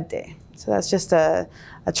 Raymond Edde. So that's just a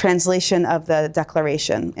translation of the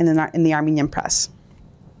declaration in the Armenian press.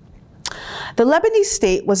 The Lebanese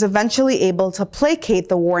state was eventually able to placate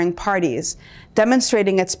the warring parties,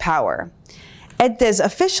 demonstrating its power. Edde's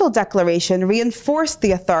official declaration reinforced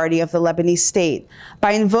the authority of the Lebanese state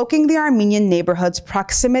by invoking the Armenian neighborhood's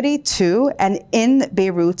proximity to and in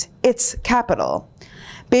Beirut, its capital.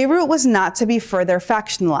 Beirut was not to be further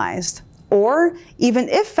factionalized, or even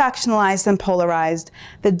if factionalized and polarized,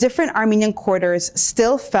 the different Armenian quarters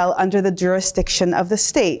still fell under the jurisdiction of the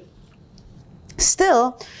state.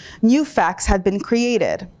 Still, new facts had been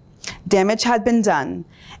created. Damage had been done.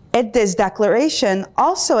 Edde's declaration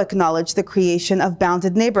also acknowledged the creation of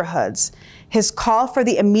bounded neighborhoods. His call for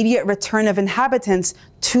the immediate return of inhabitants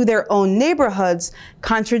to their own neighborhoods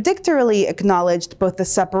contradictorily acknowledged both the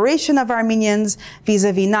separation of Armenians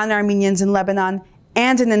vis-a-vis non-Armenians in Lebanon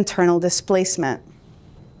and an internal displacement.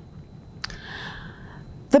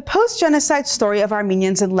 The post-genocide story of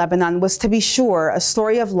Armenians in Lebanon was, to be sure, a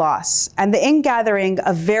story of loss and the ingathering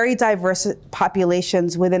of very diverse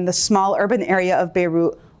populations within the small urban area of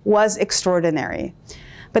Beirut was extraordinary.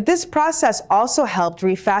 But this process also helped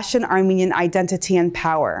refashion Armenian identity and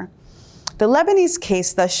power. The Lebanese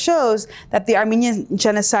case thus shows that the Armenian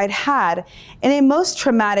genocide had, in a most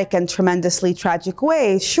traumatic and tremendously tragic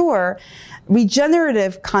way, sure,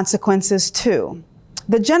 regenerative consequences too.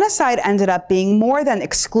 The genocide ended up being more than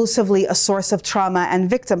exclusively a source of trauma and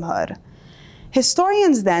victimhood.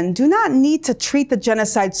 Historians then do not need to treat the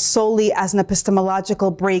genocide solely as an epistemological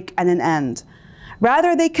break and an end.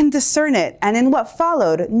 Rather, they can discern it, and in what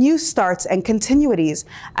followed, new starts and continuities,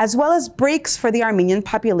 as well as breaks for the Armenian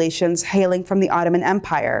populations hailing from the Ottoman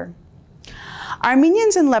Empire.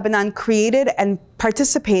 Armenians in Lebanon created and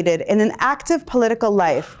participated in an active political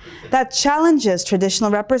life that challenges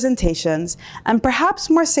traditional representations and, perhaps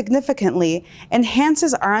more significantly,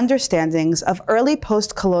 enhances our understandings of early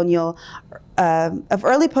post-colonial,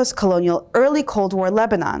 early Cold War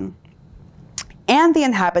Lebanon, and the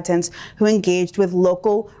inhabitants who engaged with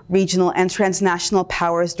local, regional, and transnational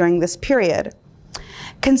powers during this period.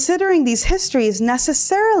 Considering these histories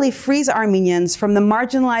necessarily frees Armenians from the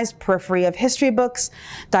marginalized periphery of history books,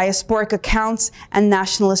 diasporic accounts, and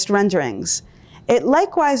nationalist renderings. It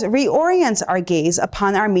likewise reorients our gaze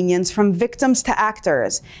upon Armenians from victims to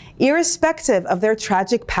actors, irrespective of their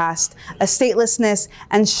tragic past, a statelessness,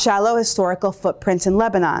 and shallow historical footprint in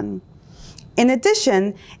Lebanon. In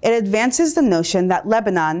addition, it advances the notion that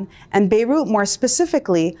Lebanon, and Beirut more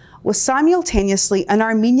specifically, was simultaneously an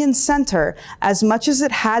Armenian center as much as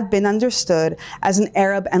it had been understood as an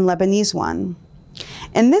Arab and Lebanese one.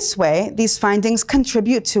 In this way, these findings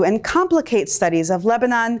contribute to and complicate studies of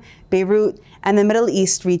Lebanon, Beirut, and the Middle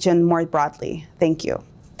East region more broadly. Thank you.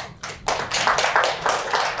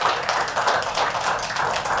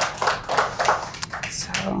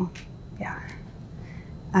 So, yeah.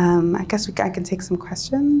 I guess I can take some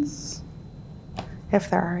questions,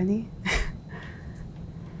 if there are any.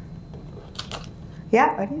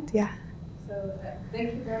 Yeah, audience, yeah. So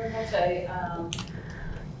thank you very much. I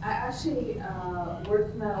actually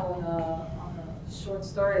work now on a short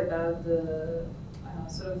story about the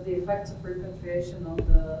sort of the effects of repatriation on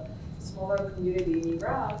the smaller community in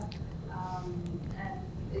Iraq, and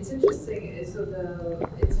it's interesting. So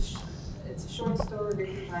it's a short story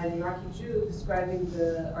written by an Iraqi Jew describing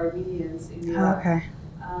the Armenians in Iraq. Okay.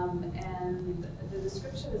 And the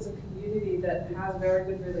description is a community that has a very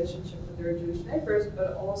good relationship with their Jewish neighbors,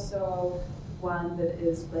 but also one that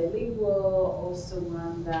is bilingual, also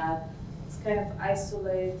one that is kind of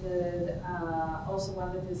isolated, also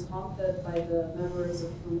one that is haunted by the memories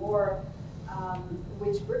of the war,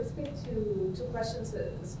 which brings me to two questions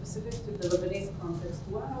specific to the Lebanese context.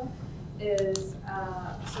 One is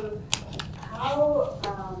sort of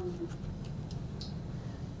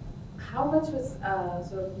how much was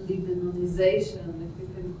sort of Lebanonization, if we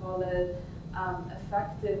can call it,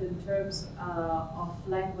 effective in terms of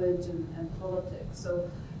language and politics?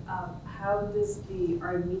 So how does the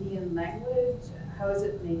Armenian language, how is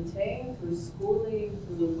it maintained through schooling,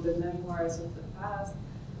 through the memoirs of the past?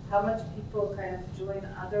 How much people kind of join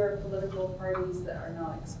other political parties that are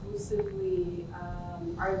not exclusively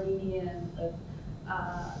Armenian, but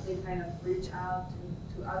they kind of reach out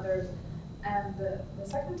to others? And the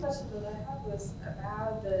second question that I had was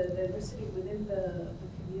about the diversity within the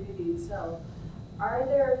community itself. Are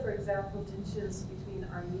there, for example, tensions between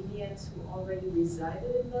Armenians who already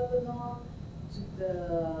resided in Lebanon to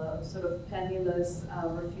the sort of penniless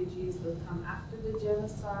refugees that come after the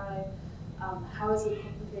genocide? How is it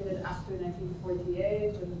complicated after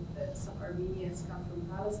 1948 when some Armenians come from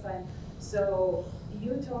Palestine? So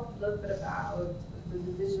you talked a little bit about the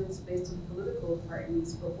divisions based on political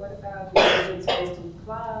parties, but what about the divisions based on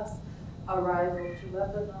class, arrival to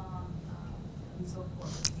Lebanon, and so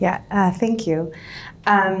forth? Yeah, thank you.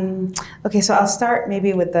 Okay, so I'll start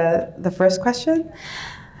maybe with the first question.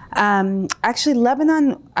 Actually,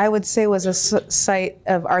 Lebanon, I would say, was a site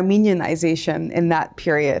of Armenianization in that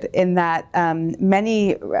period, in that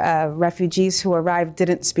many refugees who arrived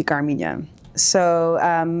didn't speak Armenian. So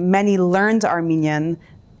many learned Armenian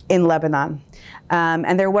in Lebanon.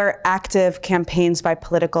 And there were active campaigns by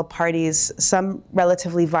political parties, some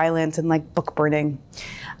relatively violent and like book burning,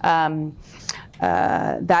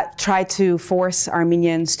 that tried to force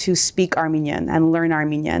Armenians to speak Armenian and learn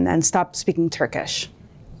Armenian and stop speaking Turkish.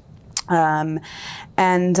 Yes,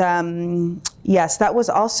 that was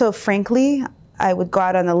also, frankly, I would go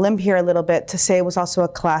out on a limb here a little bit to say it was also a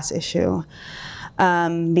class issue,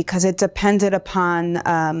 because it depended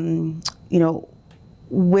upon,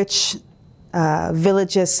 which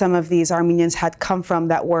villages some of these Armenians had come from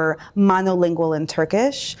that were monolingual in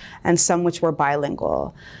Turkish and some which were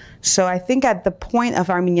bilingual. So I think at the point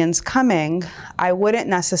of Armenians coming, I wouldn't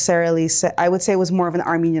necessarily say, I would say it was more of an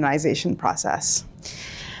Armenianization process.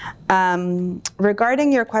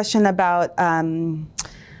 Regarding your question about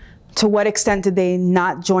to what extent did they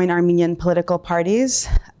not join Armenian political parties,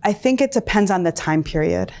 I think it depends on the time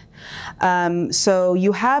period. So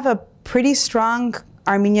you have a pretty strong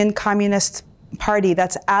Armenian Communist Party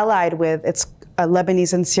that's allied with its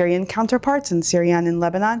Lebanese and Syrian counterparts, in Syria and in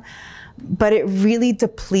Lebanon, but it really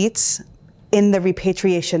depletes in the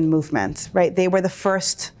repatriation movement, right? They were the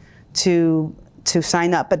first to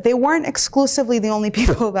sign up, but they weren't exclusively the only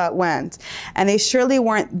people that went, and they surely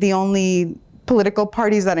weren't the only political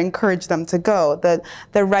parties that encouraged them to go. The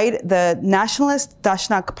nationalist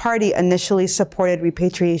Dashnak party initially supported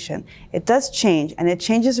repatriation. It does change, and it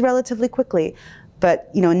changes relatively quickly. But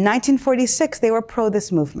in 1946, they were pro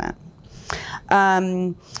this movement.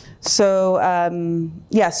 Yes,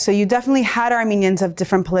 so you definitely had Armenians of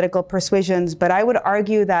different political persuasions, but I would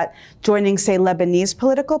argue that joining, say, Lebanese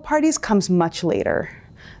political parties comes much later.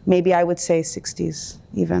 Maybe I would say 60s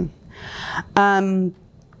even.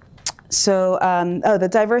 The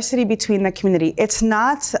diversity between the community. It's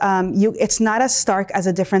not as stark as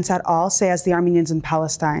a difference at all, say, as the Armenians in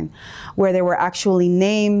Palestine, where there were actually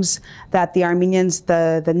names that the Armenians,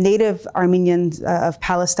 the native Armenians of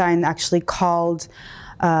Palestine actually called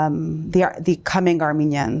the coming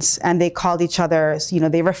Armenians, and they called each other,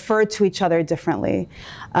 they referred to each other differently.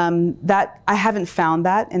 That I haven't found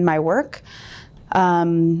that in my work.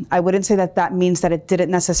 I wouldn't say that that means that it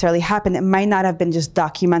didn't necessarily happen. It might not have been just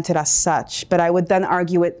documented as such, but I would then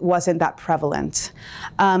argue it wasn't that prevalent.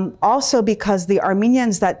 Also because the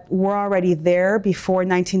Armenians that were already there before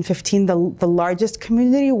 1915, the largest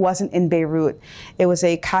community wasn't in Beirut. It was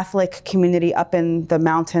a Catholic community up in the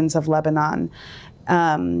mountains of Lebanon.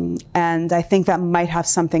 And I think that might have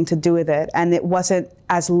something to do with it. And it wasn't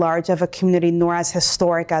as large of a community nor as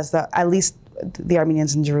historic as at least the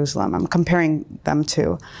Armenians in Jerusalem. I'm comparing them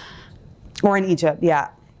to, or in Egypt, yeah.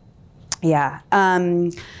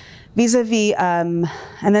 Vis-a-vis, and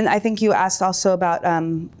then I think you asked also about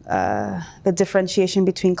the differentiation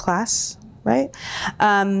between class, right?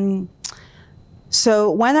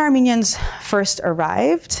 So when Armenians first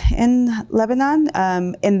arrived in Lebanon,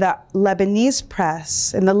 in the Lebanese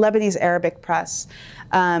press, in the Lebanese Arabic press,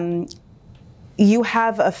 you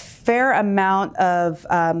have a fair amount of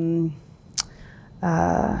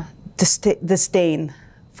disdain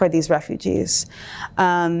for these refugees.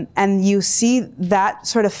 And you see that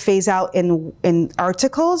sort of phase out in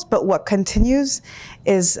articles, but what continues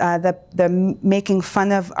is the making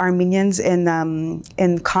fun of Armenians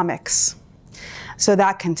in comics. So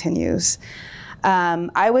that continues.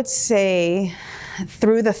 I would say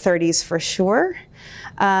through the 30s for sure.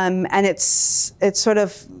 And it sort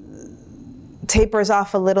of tapers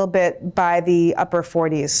off a little bit by the upper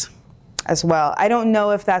 40s. As well. I don't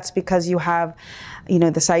know if that's because you have,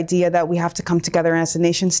 this idea that we have to come together as a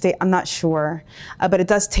nation state. I'm not sure, but it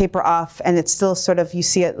does taper off, and it's still sort of, you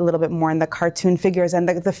see it a little bit more in the cartoon figures, and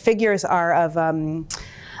the figures are of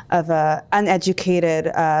uneducated,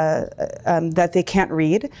 that they can't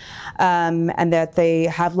read, and that they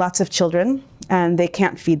have lots of children, and they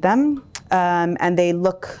can't feed them. And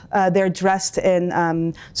they're dressed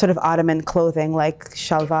in sort of Ottoman clothing, like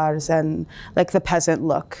shalvars and like the peasant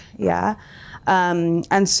look, yeah.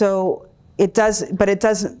 And so it does, but it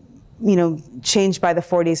does, change by the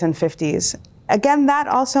 40s and 50s. Again, that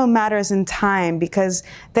also matters in time, because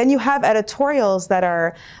then you have editorials that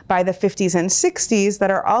are by the 50s and 60s that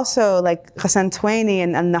are also like Hassan Twaini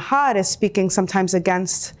and Nahar is speaking sometimes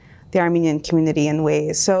against the Armenian community in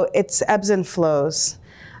ways. So it's ebbs and flows.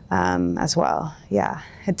 As well, yeah.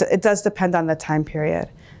 It does depend on the time period.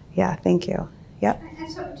 Yeah, thank you. Yep.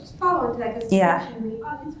 And so just follow follow into that because Yeah.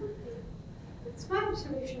 it's my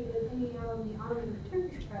observation that hanging out on the Ottoman and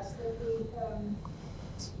Turkish press that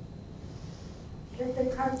the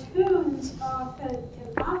cartoons can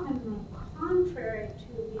often run contrary to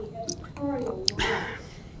the editorial line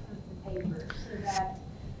of the paper, so that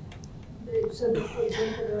for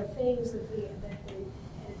example, there are things that the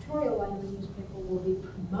editorial line of the newspaper will be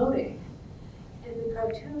promoting, and the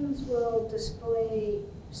cartoons will display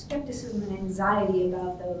skepticism and anxiety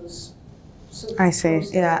about those. I see.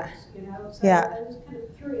 Yeah. You know, so Yeah. I was kind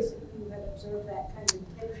of curious if you had observed that kind of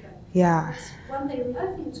tension. Yeah. That's one thing. The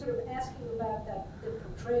other thing, sort of asking about the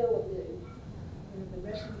portrayal of the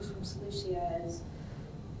refugees from Cilicia as,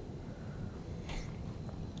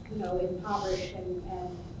 impoverished and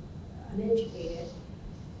uneducated.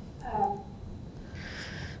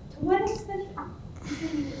 To what extent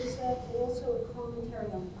is that also a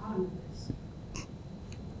commentary on Ottomans?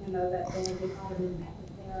 That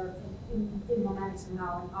they're in Romance and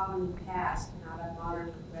now an Ottoman past, not a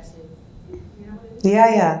modern progressive. You know what I mean?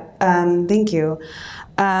 Yeah. Thank you.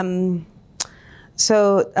 So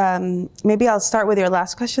maybe I'll start with your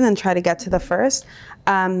last question and try to get to the first.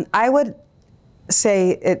 I would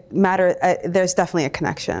say there's definitely a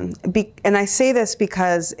connection. And I say this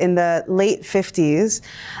because in the late 50s,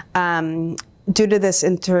 due to this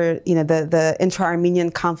the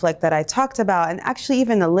intra-Armenian conflict that I talked about, and actually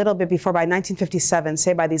even a little bit before, by 1957,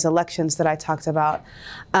 say by these elections that I talked about,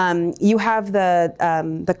 you have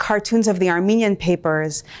the cartoons of the Armenian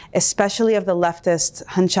papers, especially of the leftist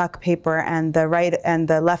Hunchak paper and the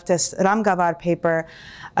leftist Ramgavar paper,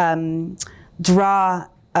 draw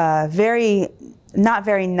not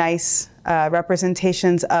very nice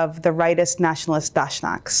representations of the rightist nationalist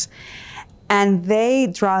Dashnaks. And they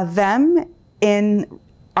draw them in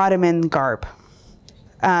Ottoman garb.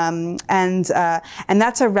 And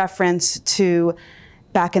that's a reference to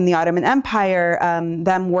back in the Ottoman Empire,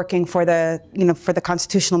 them working for the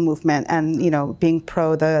constitutional movement and being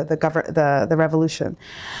pro the revolution.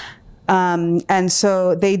 And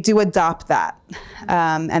so they do adopt that,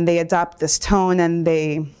 and they adopt this tone, and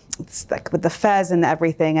it's like with the fez and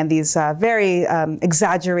everything, and these very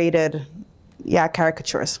exaggerated,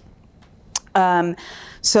 caricatures.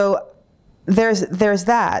 So there's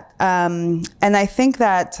that, and I think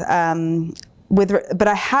that but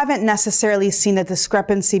I haven't necessarily seen a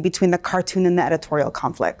discrepancy between the cartoon and the editorial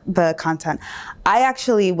content. I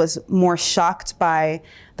actually was more shocked by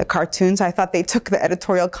the cartoons. I thought they took the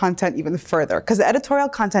editorial content even further, because the editorial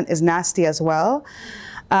content is nasty as well,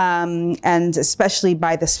 and especially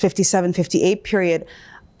by this 57, 58 period.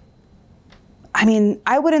 I mean,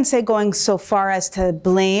 I wouldn't say going so far as to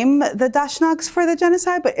blame the Dashnaks for the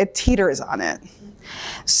genocide, but it teeters on it.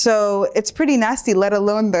 So it's pretty nasty, let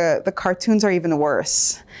alone the cartoons are even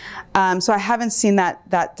worse. So I haven't seen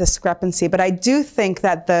that discrepancy, but I do think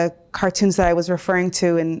that the cartoons that I was referring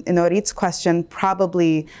to in Orit's question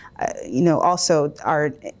probably, also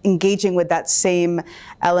are engaging with that same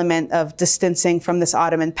element of distancing from this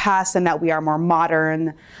Ottoman past, and that we are more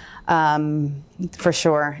modern. For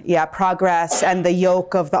sure, progress and the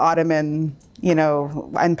yoke of the Ottoman,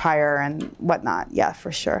 empire and whatnot. Yeah,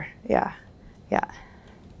 for sure. Yeah.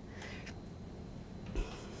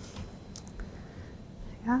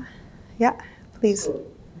 Please. So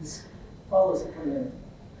this follows up on the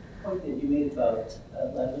point that you made about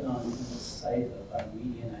Lebanon and the site of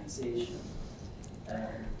Armenianization.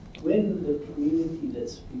 When the community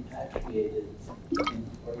that's repatriated in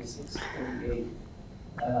 46, 48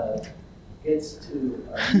 gets to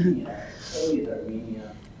Armenia, Soviet Armenia,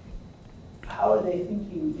 how are they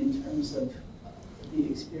thinking in terms of the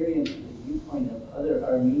experience and the viewpoint of other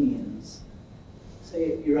Armenians,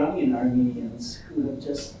 say Iranian Armenians who have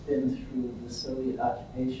just been through the Soviet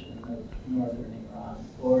occupation of northern Iran,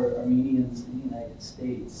 or Armenians in the United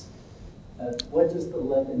States? What does the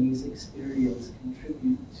Lebanese experience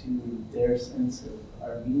contribute to their sense of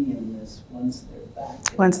Armenianness once they're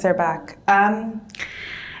back? Once they're back.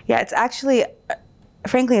 It's actually,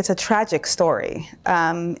 frankly, it's a tragic story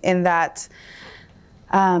in that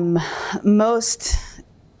most,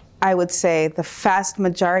 I would say, the vast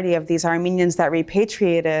majority of these Armenians that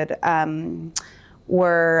repatriated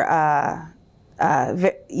were,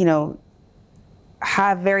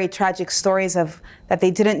 have very tragic stories of that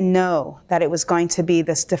they didn't know that it was going to be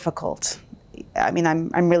this difficult. I mean,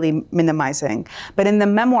 I'm really minimizing, but in the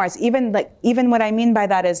memoirs, even what I mean by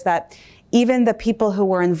that is that even the people who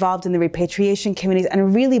were involved in the repatriation communities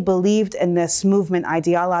and really believed in this movement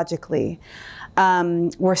ideologically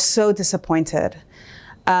were so disappointed.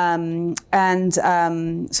 So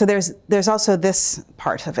there's also this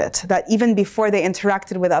part of it, that even before they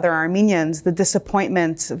interacted with other Armenians, the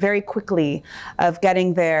disappointment very quickly of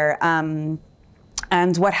getting there, and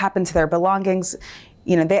what happened to their belongings.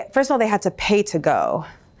 You know, first of all, they had to pay to go.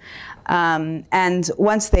 And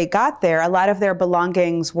once they got there, a lot of their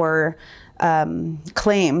belongings were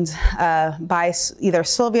claimed by either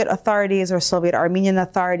Soviet authorities or Soviet Armenian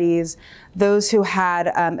authorities. Those who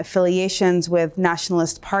had affiliations with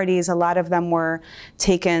nationalist parties, a lot of them were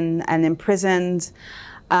taken and imprisoned.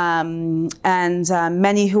 And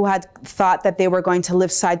many who had thought that they were going to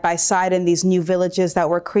live side by side in these new villages that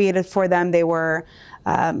were created for them, they were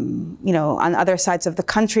you know, on other sides of the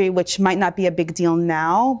country, which might not be a big deal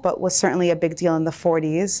now, but was certainly a big deal in the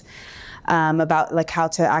 40s. About like how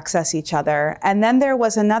to access each other. And then there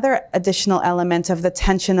was another additional element of the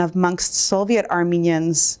tension amongst Soviet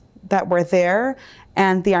Armenians that were there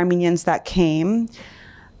and the Armenians that came.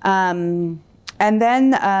 And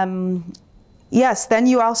then, yes, then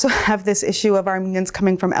you also have this issue of Armenians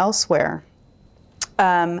coming from elsewhere.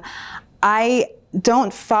 I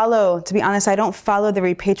don't follow, to be honest, I don't follow the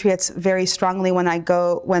repatriates very strongly when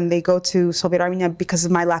they go to Soviet Armenia because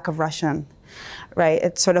of my lack of Russian. Right,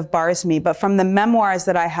 it sort of bars me. But from the memoirs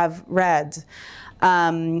that I have read,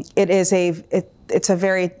 it's a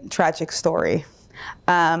very tragic story.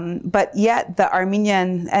 But yet the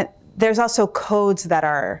Armenian, there's also codes that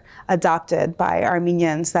are adopted by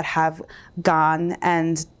Armenians that have gone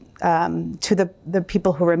and to the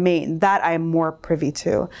people who remain. That I am more privy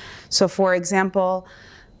to. So for example,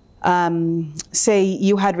 say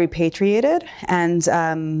you had repatriated and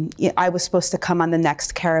I was supposed to come on the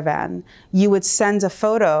next caravan, you would send a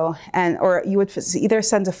photo or you would either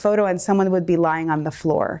send a photo and someone would be lying on the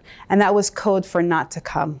floor, and that was code for not to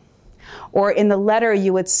come. Or in the letter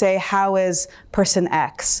you would say, how is person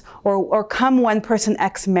X? Or come when person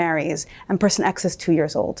X marries and person X is 2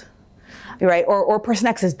 years old, right? Or person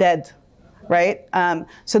X is dead, right?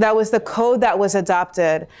 So that was the code that was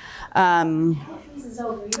adopted.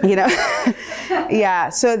 You know, yeah.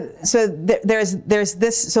 So there's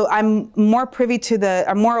this. So I'm more privy to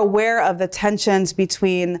I'm more aware of the tensions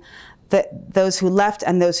between those who left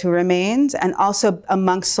and those who remained, and also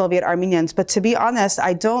amongst Soviet Armenians. But to be honest,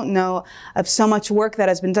 I don't know of so much work that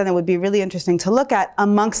has been done. It would be really interesting to look at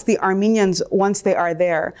amongst the Armenians once they are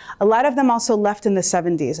there. A lot of them also left in the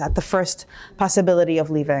 70s at the first possibility of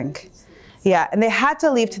leaving. Yeah, and they had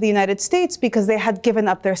to leave to the United States because they had given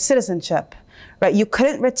up their citizenship. Right, you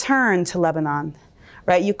couldn't return to Lebanon,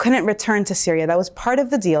 right? You couldn't return to Syria. That was part of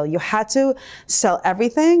the deal. You had to sell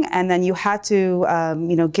everything, and then you had to,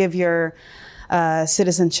 you know, give your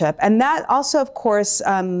citizenship. And that also, of course,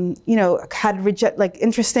 you know, had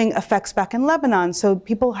interesting effects back in Lebanon. So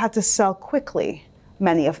people had to sell quickly,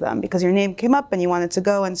 many of them, because your name came up and you wanted to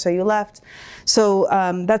go, and so you left. So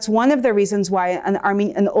that's one of the reasons why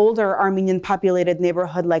an older Armenian populated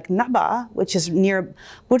neighborhood like Naba, which is near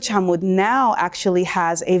Burj Hamud, now actually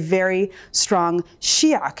has a very strong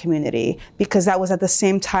Shia community, because that was at the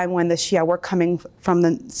same time when the Shia were coming from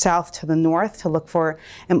the south to the north to look for,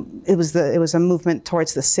 and it was a movement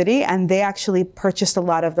towards the city, and they actually purchased a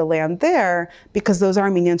lot of the land there because those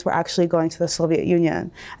Armenians were actually going to the Soviet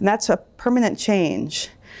Union. And that's a permanent change.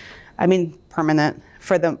 I mean, permanent.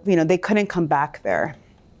 For them, you know, they couldn't come back there.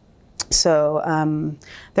 So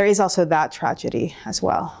there is also that tragedy as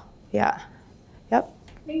well. Yeah. Yep.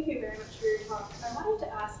 Thank you very much for your talk. I wanted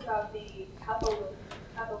to ask about the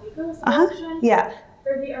Catholicos election. Yeah.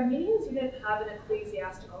 For the Armenians who didn't have an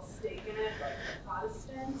ecclesiastical stake in it, like the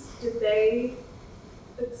Protestants, did they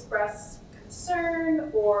express concern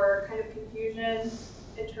or kind of confusion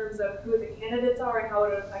in terms of who the candidates are and how it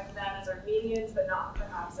would affect them as Armenians, but not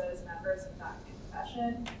perhaps as members of that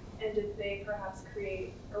confession? And did they perhaps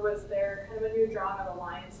create, or was there kind of a new drawing of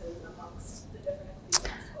alliances amongst the different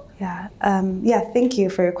ecclesiastical communities? Yeah, thank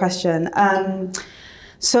you for your question.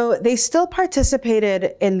 So they still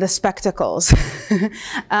participated in the spectacles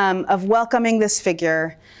of welcoming this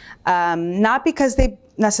figure, not because they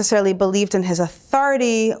necessarily believed in his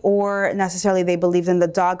authority or necessarily they believed in the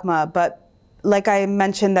dogma, but like I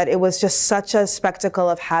mentioned, that it was just such a spectacle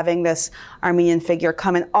of having this Armenian figure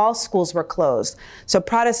come, and all schools were closed. So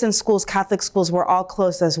Protestant schools, Catholic schools were all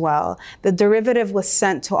closed as well. The derivative was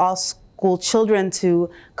sent to all school children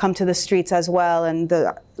to come to the streets as well, and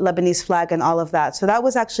the Lebanese flag and all of that. So that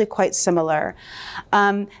was actually quite similar.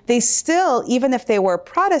 They still, even if they were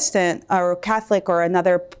Protestant or Catholic or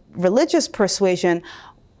another religious persuasion,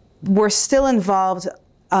 were still involved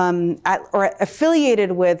or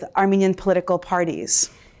affiliated with Armenian political parties.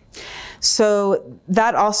 So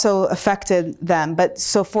that also affected them. But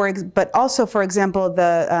also, for example,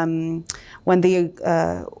 when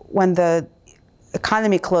the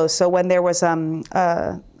economy closed, so when there was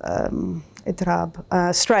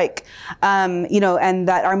strike, and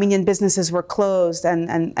that Armenian businesses were closed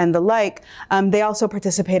and the like, they also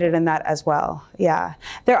participated in that as well. Yeah,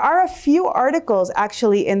 there are a few articles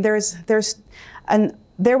actually, and there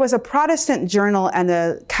was a Protestant journal and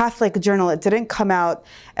a Catholic journal. It didn't come out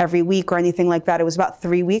every week or anything like that. It was about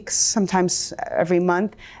 3 weeks, sometimes every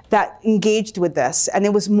month, that engaged with this, and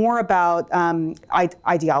it was more about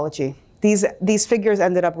ideology. These figures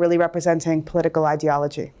ended up really representing political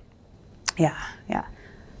ideology. Yeah, yeah.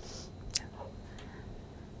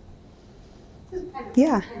 This is kind of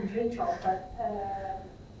Yeah. tangential, but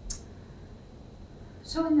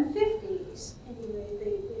so in the 50s, anyway,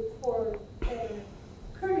 for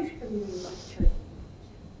Kurdish community in Turkey,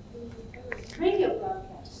 the radio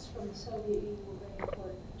broadcasts from the Soviet Union were very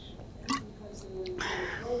important because they were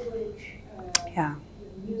language, Yeah.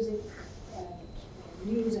 music,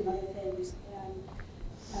 news and other things,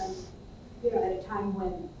 and at a time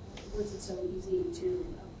when it wasn't so easy to, it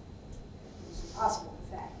was impossible, in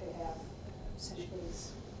fact, to have such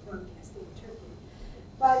things broadcasting in Turkey.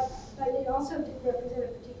 But it also did represent a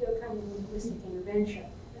particular kind of linguistic intervention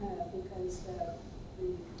because the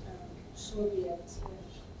Soviet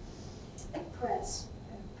press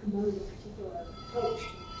promoted a particular approach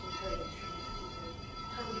to Kurdish and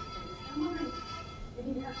Kurdish. I'm wondering,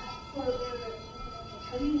 for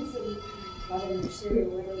Armenians in Lebanon or Syria,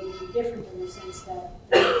 whether it would be different in the sense that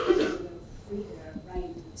they were free to write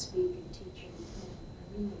and speak and teach in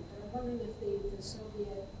Armenian. But I'm wondering if the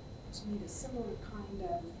Soviets made a similar kind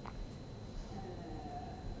of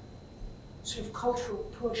sort of cultural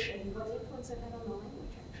push and what influence it had on the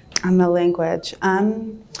language, actually. On the language.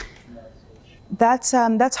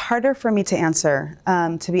 That's harder for me to answer,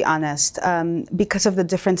 to be honest, because of the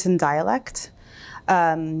difference in dialect.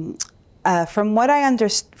 From what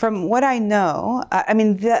I know, I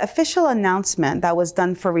mean, the official announcement that was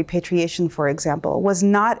done for repatriation, for example, was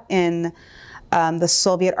not in the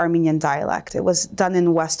Soviet Armenian dialect. It was done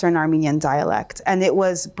in Western Armenian dialect, and it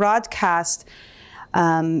was broadcast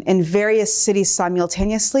in various cities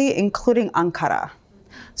simultaneously, including Ankara.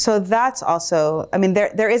 So that's also, I mean,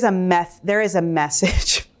 there is a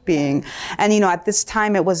message being, and at this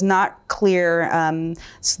time it was not clear.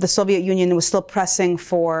 So the Soviet Union was still pressing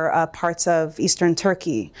for parts of Eastern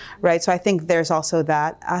Turkey, right? So I think there's also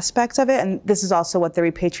that aspect of it, and this is also what the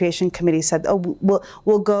repatriation committee said. Oh,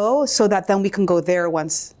 we'll go so that then we can go there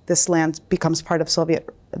once this land becomes part of Soviet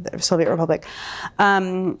Republic.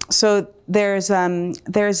 So there's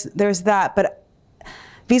that, but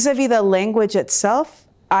vis-a-vis the language itself,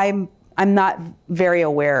 I'm not very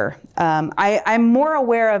aware. I'm more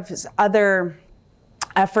aware of other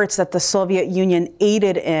efforts that the Soviet Union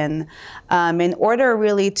aided in order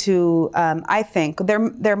really to, I think, there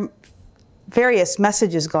are various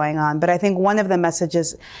messages going on, but I think one of the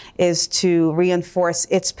messages is to reinforce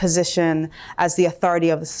its position as the authority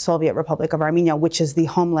of the Soviet Republic of Armenia, which is the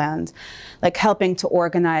homeland, like helping to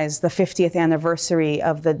organize the 50th anniversary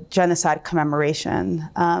of the genocide commemoration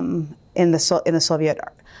in the Soviet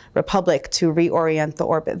Republic to reorient the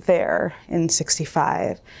orbit there in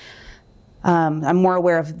 '65. I'm more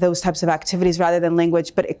aware of those types of activities rather than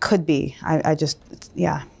language, but it could be. I just,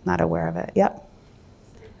 not aware of it. Yep.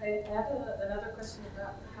 I have another question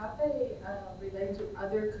about how they relate to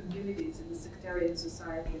other communities in the sectarian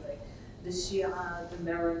society, like the Shia, the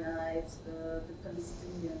Maronites, the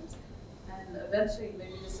Palestinians. And eventually,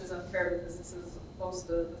 maybe this is unfair because this is post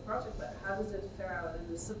the project, but how does it fare out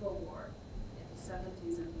in the Civil War in the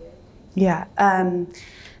 70s and the 80s? Yeah,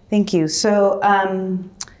 thank you. So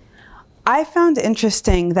I found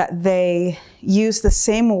interesting that they use the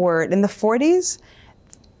same word. In the 40s,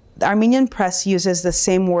 the Armenian press uses the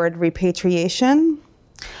same word, repatriation,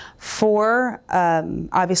 for,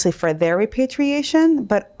 obviously for their repatriation,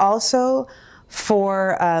 but also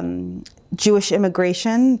for Jewish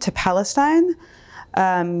immigration to Palestine,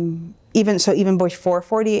 even before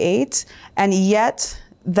 48, and yet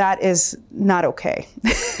that is not okay,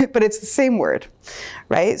 but it's the same word,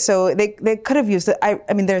 right? So they could have used it. I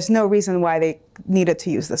mean, there's no reason why they needed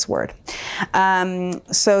to use this word.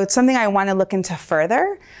 So it's something I want to look into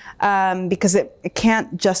further, because it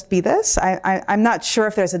can't just be this. I'm not sure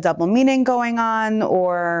if there's a double meaning going on,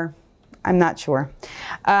 or I'm not sure.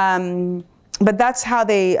 But that's how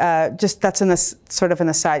they, that's in a sort of an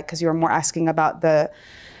aside, because you were more asking about the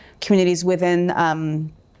communities within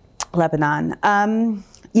Lebanon.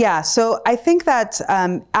 Yeah, so I think that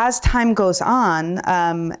as time goes on,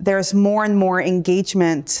 there's more and more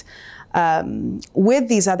engagement with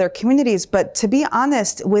these other communities. But to be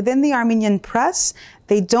honest, within the Armenian press,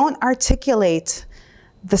 they don't articulate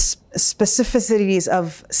the specificities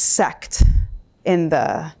of sect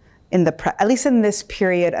at least in this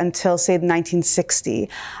period until, say, 1960.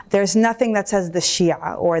 There's nothing that says the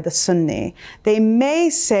Shia or the Sunni. They may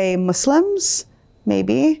say Muslims,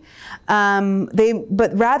 maybe,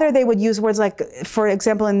 but rather they would use words like, for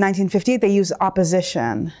example, in 1958, they use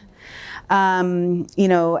opposition, you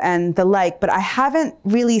know, and the like, but I haven't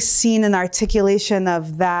really seen an articulation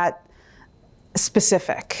of that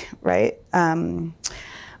specific, right?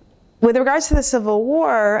 With regards to the Civil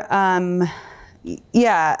War, you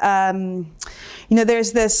know,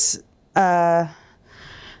 there's this, the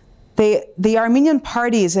Armenian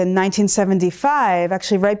parties in 1975,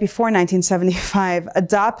 actually right before 1975,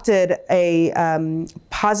 adopted a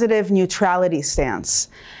positive neutrality stance.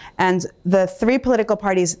 And the three political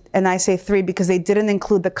parties, and I say three because they didn't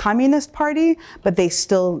include the Communist Party, but they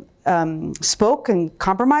still spoke and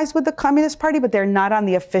compromised with the Communist Party, but they're not on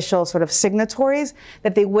the official sort of signatories,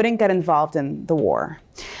 that they wouldn't get involved in the war.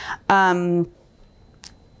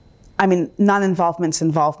 I mean, non-involvement's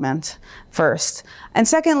involvement first. And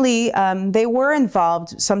secondly, they were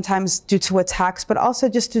involved sometimes due to attacks, but also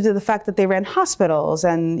just due to the fact that they ran hospitals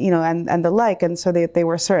and, you know, and the like, and so they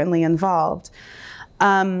were certainly involved.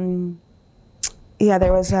 Yeah,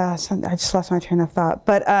 there was, I just lost my train of thought,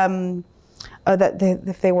 but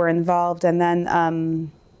if they were involved, and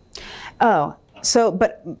then,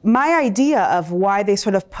 but my idea of why they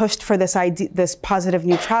sort of pushed for this idea, this positive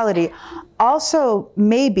neutrality, also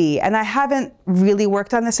maybe, and I haven't really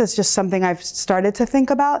worked on this, it's just something I've started to think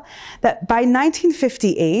about, that by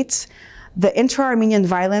 1958, the inter-Armenian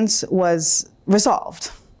violence was resolved,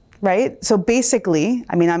 right? So basically,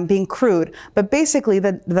 I mean, I'm being crude, but basically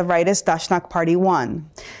the rightist Dashnak party won.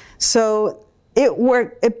 So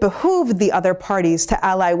it behooved the other parties to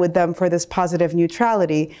ally with them for this positive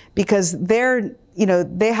neutrality, because they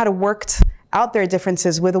had worked out their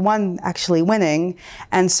differences with one actually winning.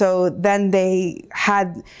 And so then the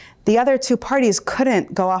other two parties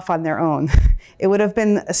couldn't go off on their own. It would have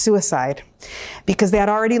been a suicide because they had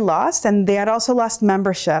already lost, and they had also lost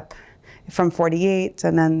membership from 48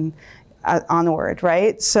 and then onward,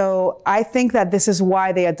 right? So I think that this is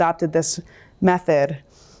why they adopted this method,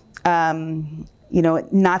 you know,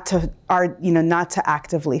 not to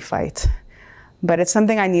actively fight. But it's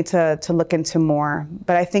something I need to look into more.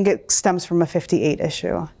 But I think it stems from a 58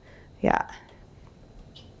 issue. Yeah.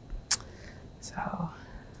 So.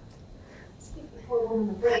 Before we're on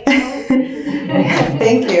the break.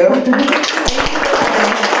 Thank you.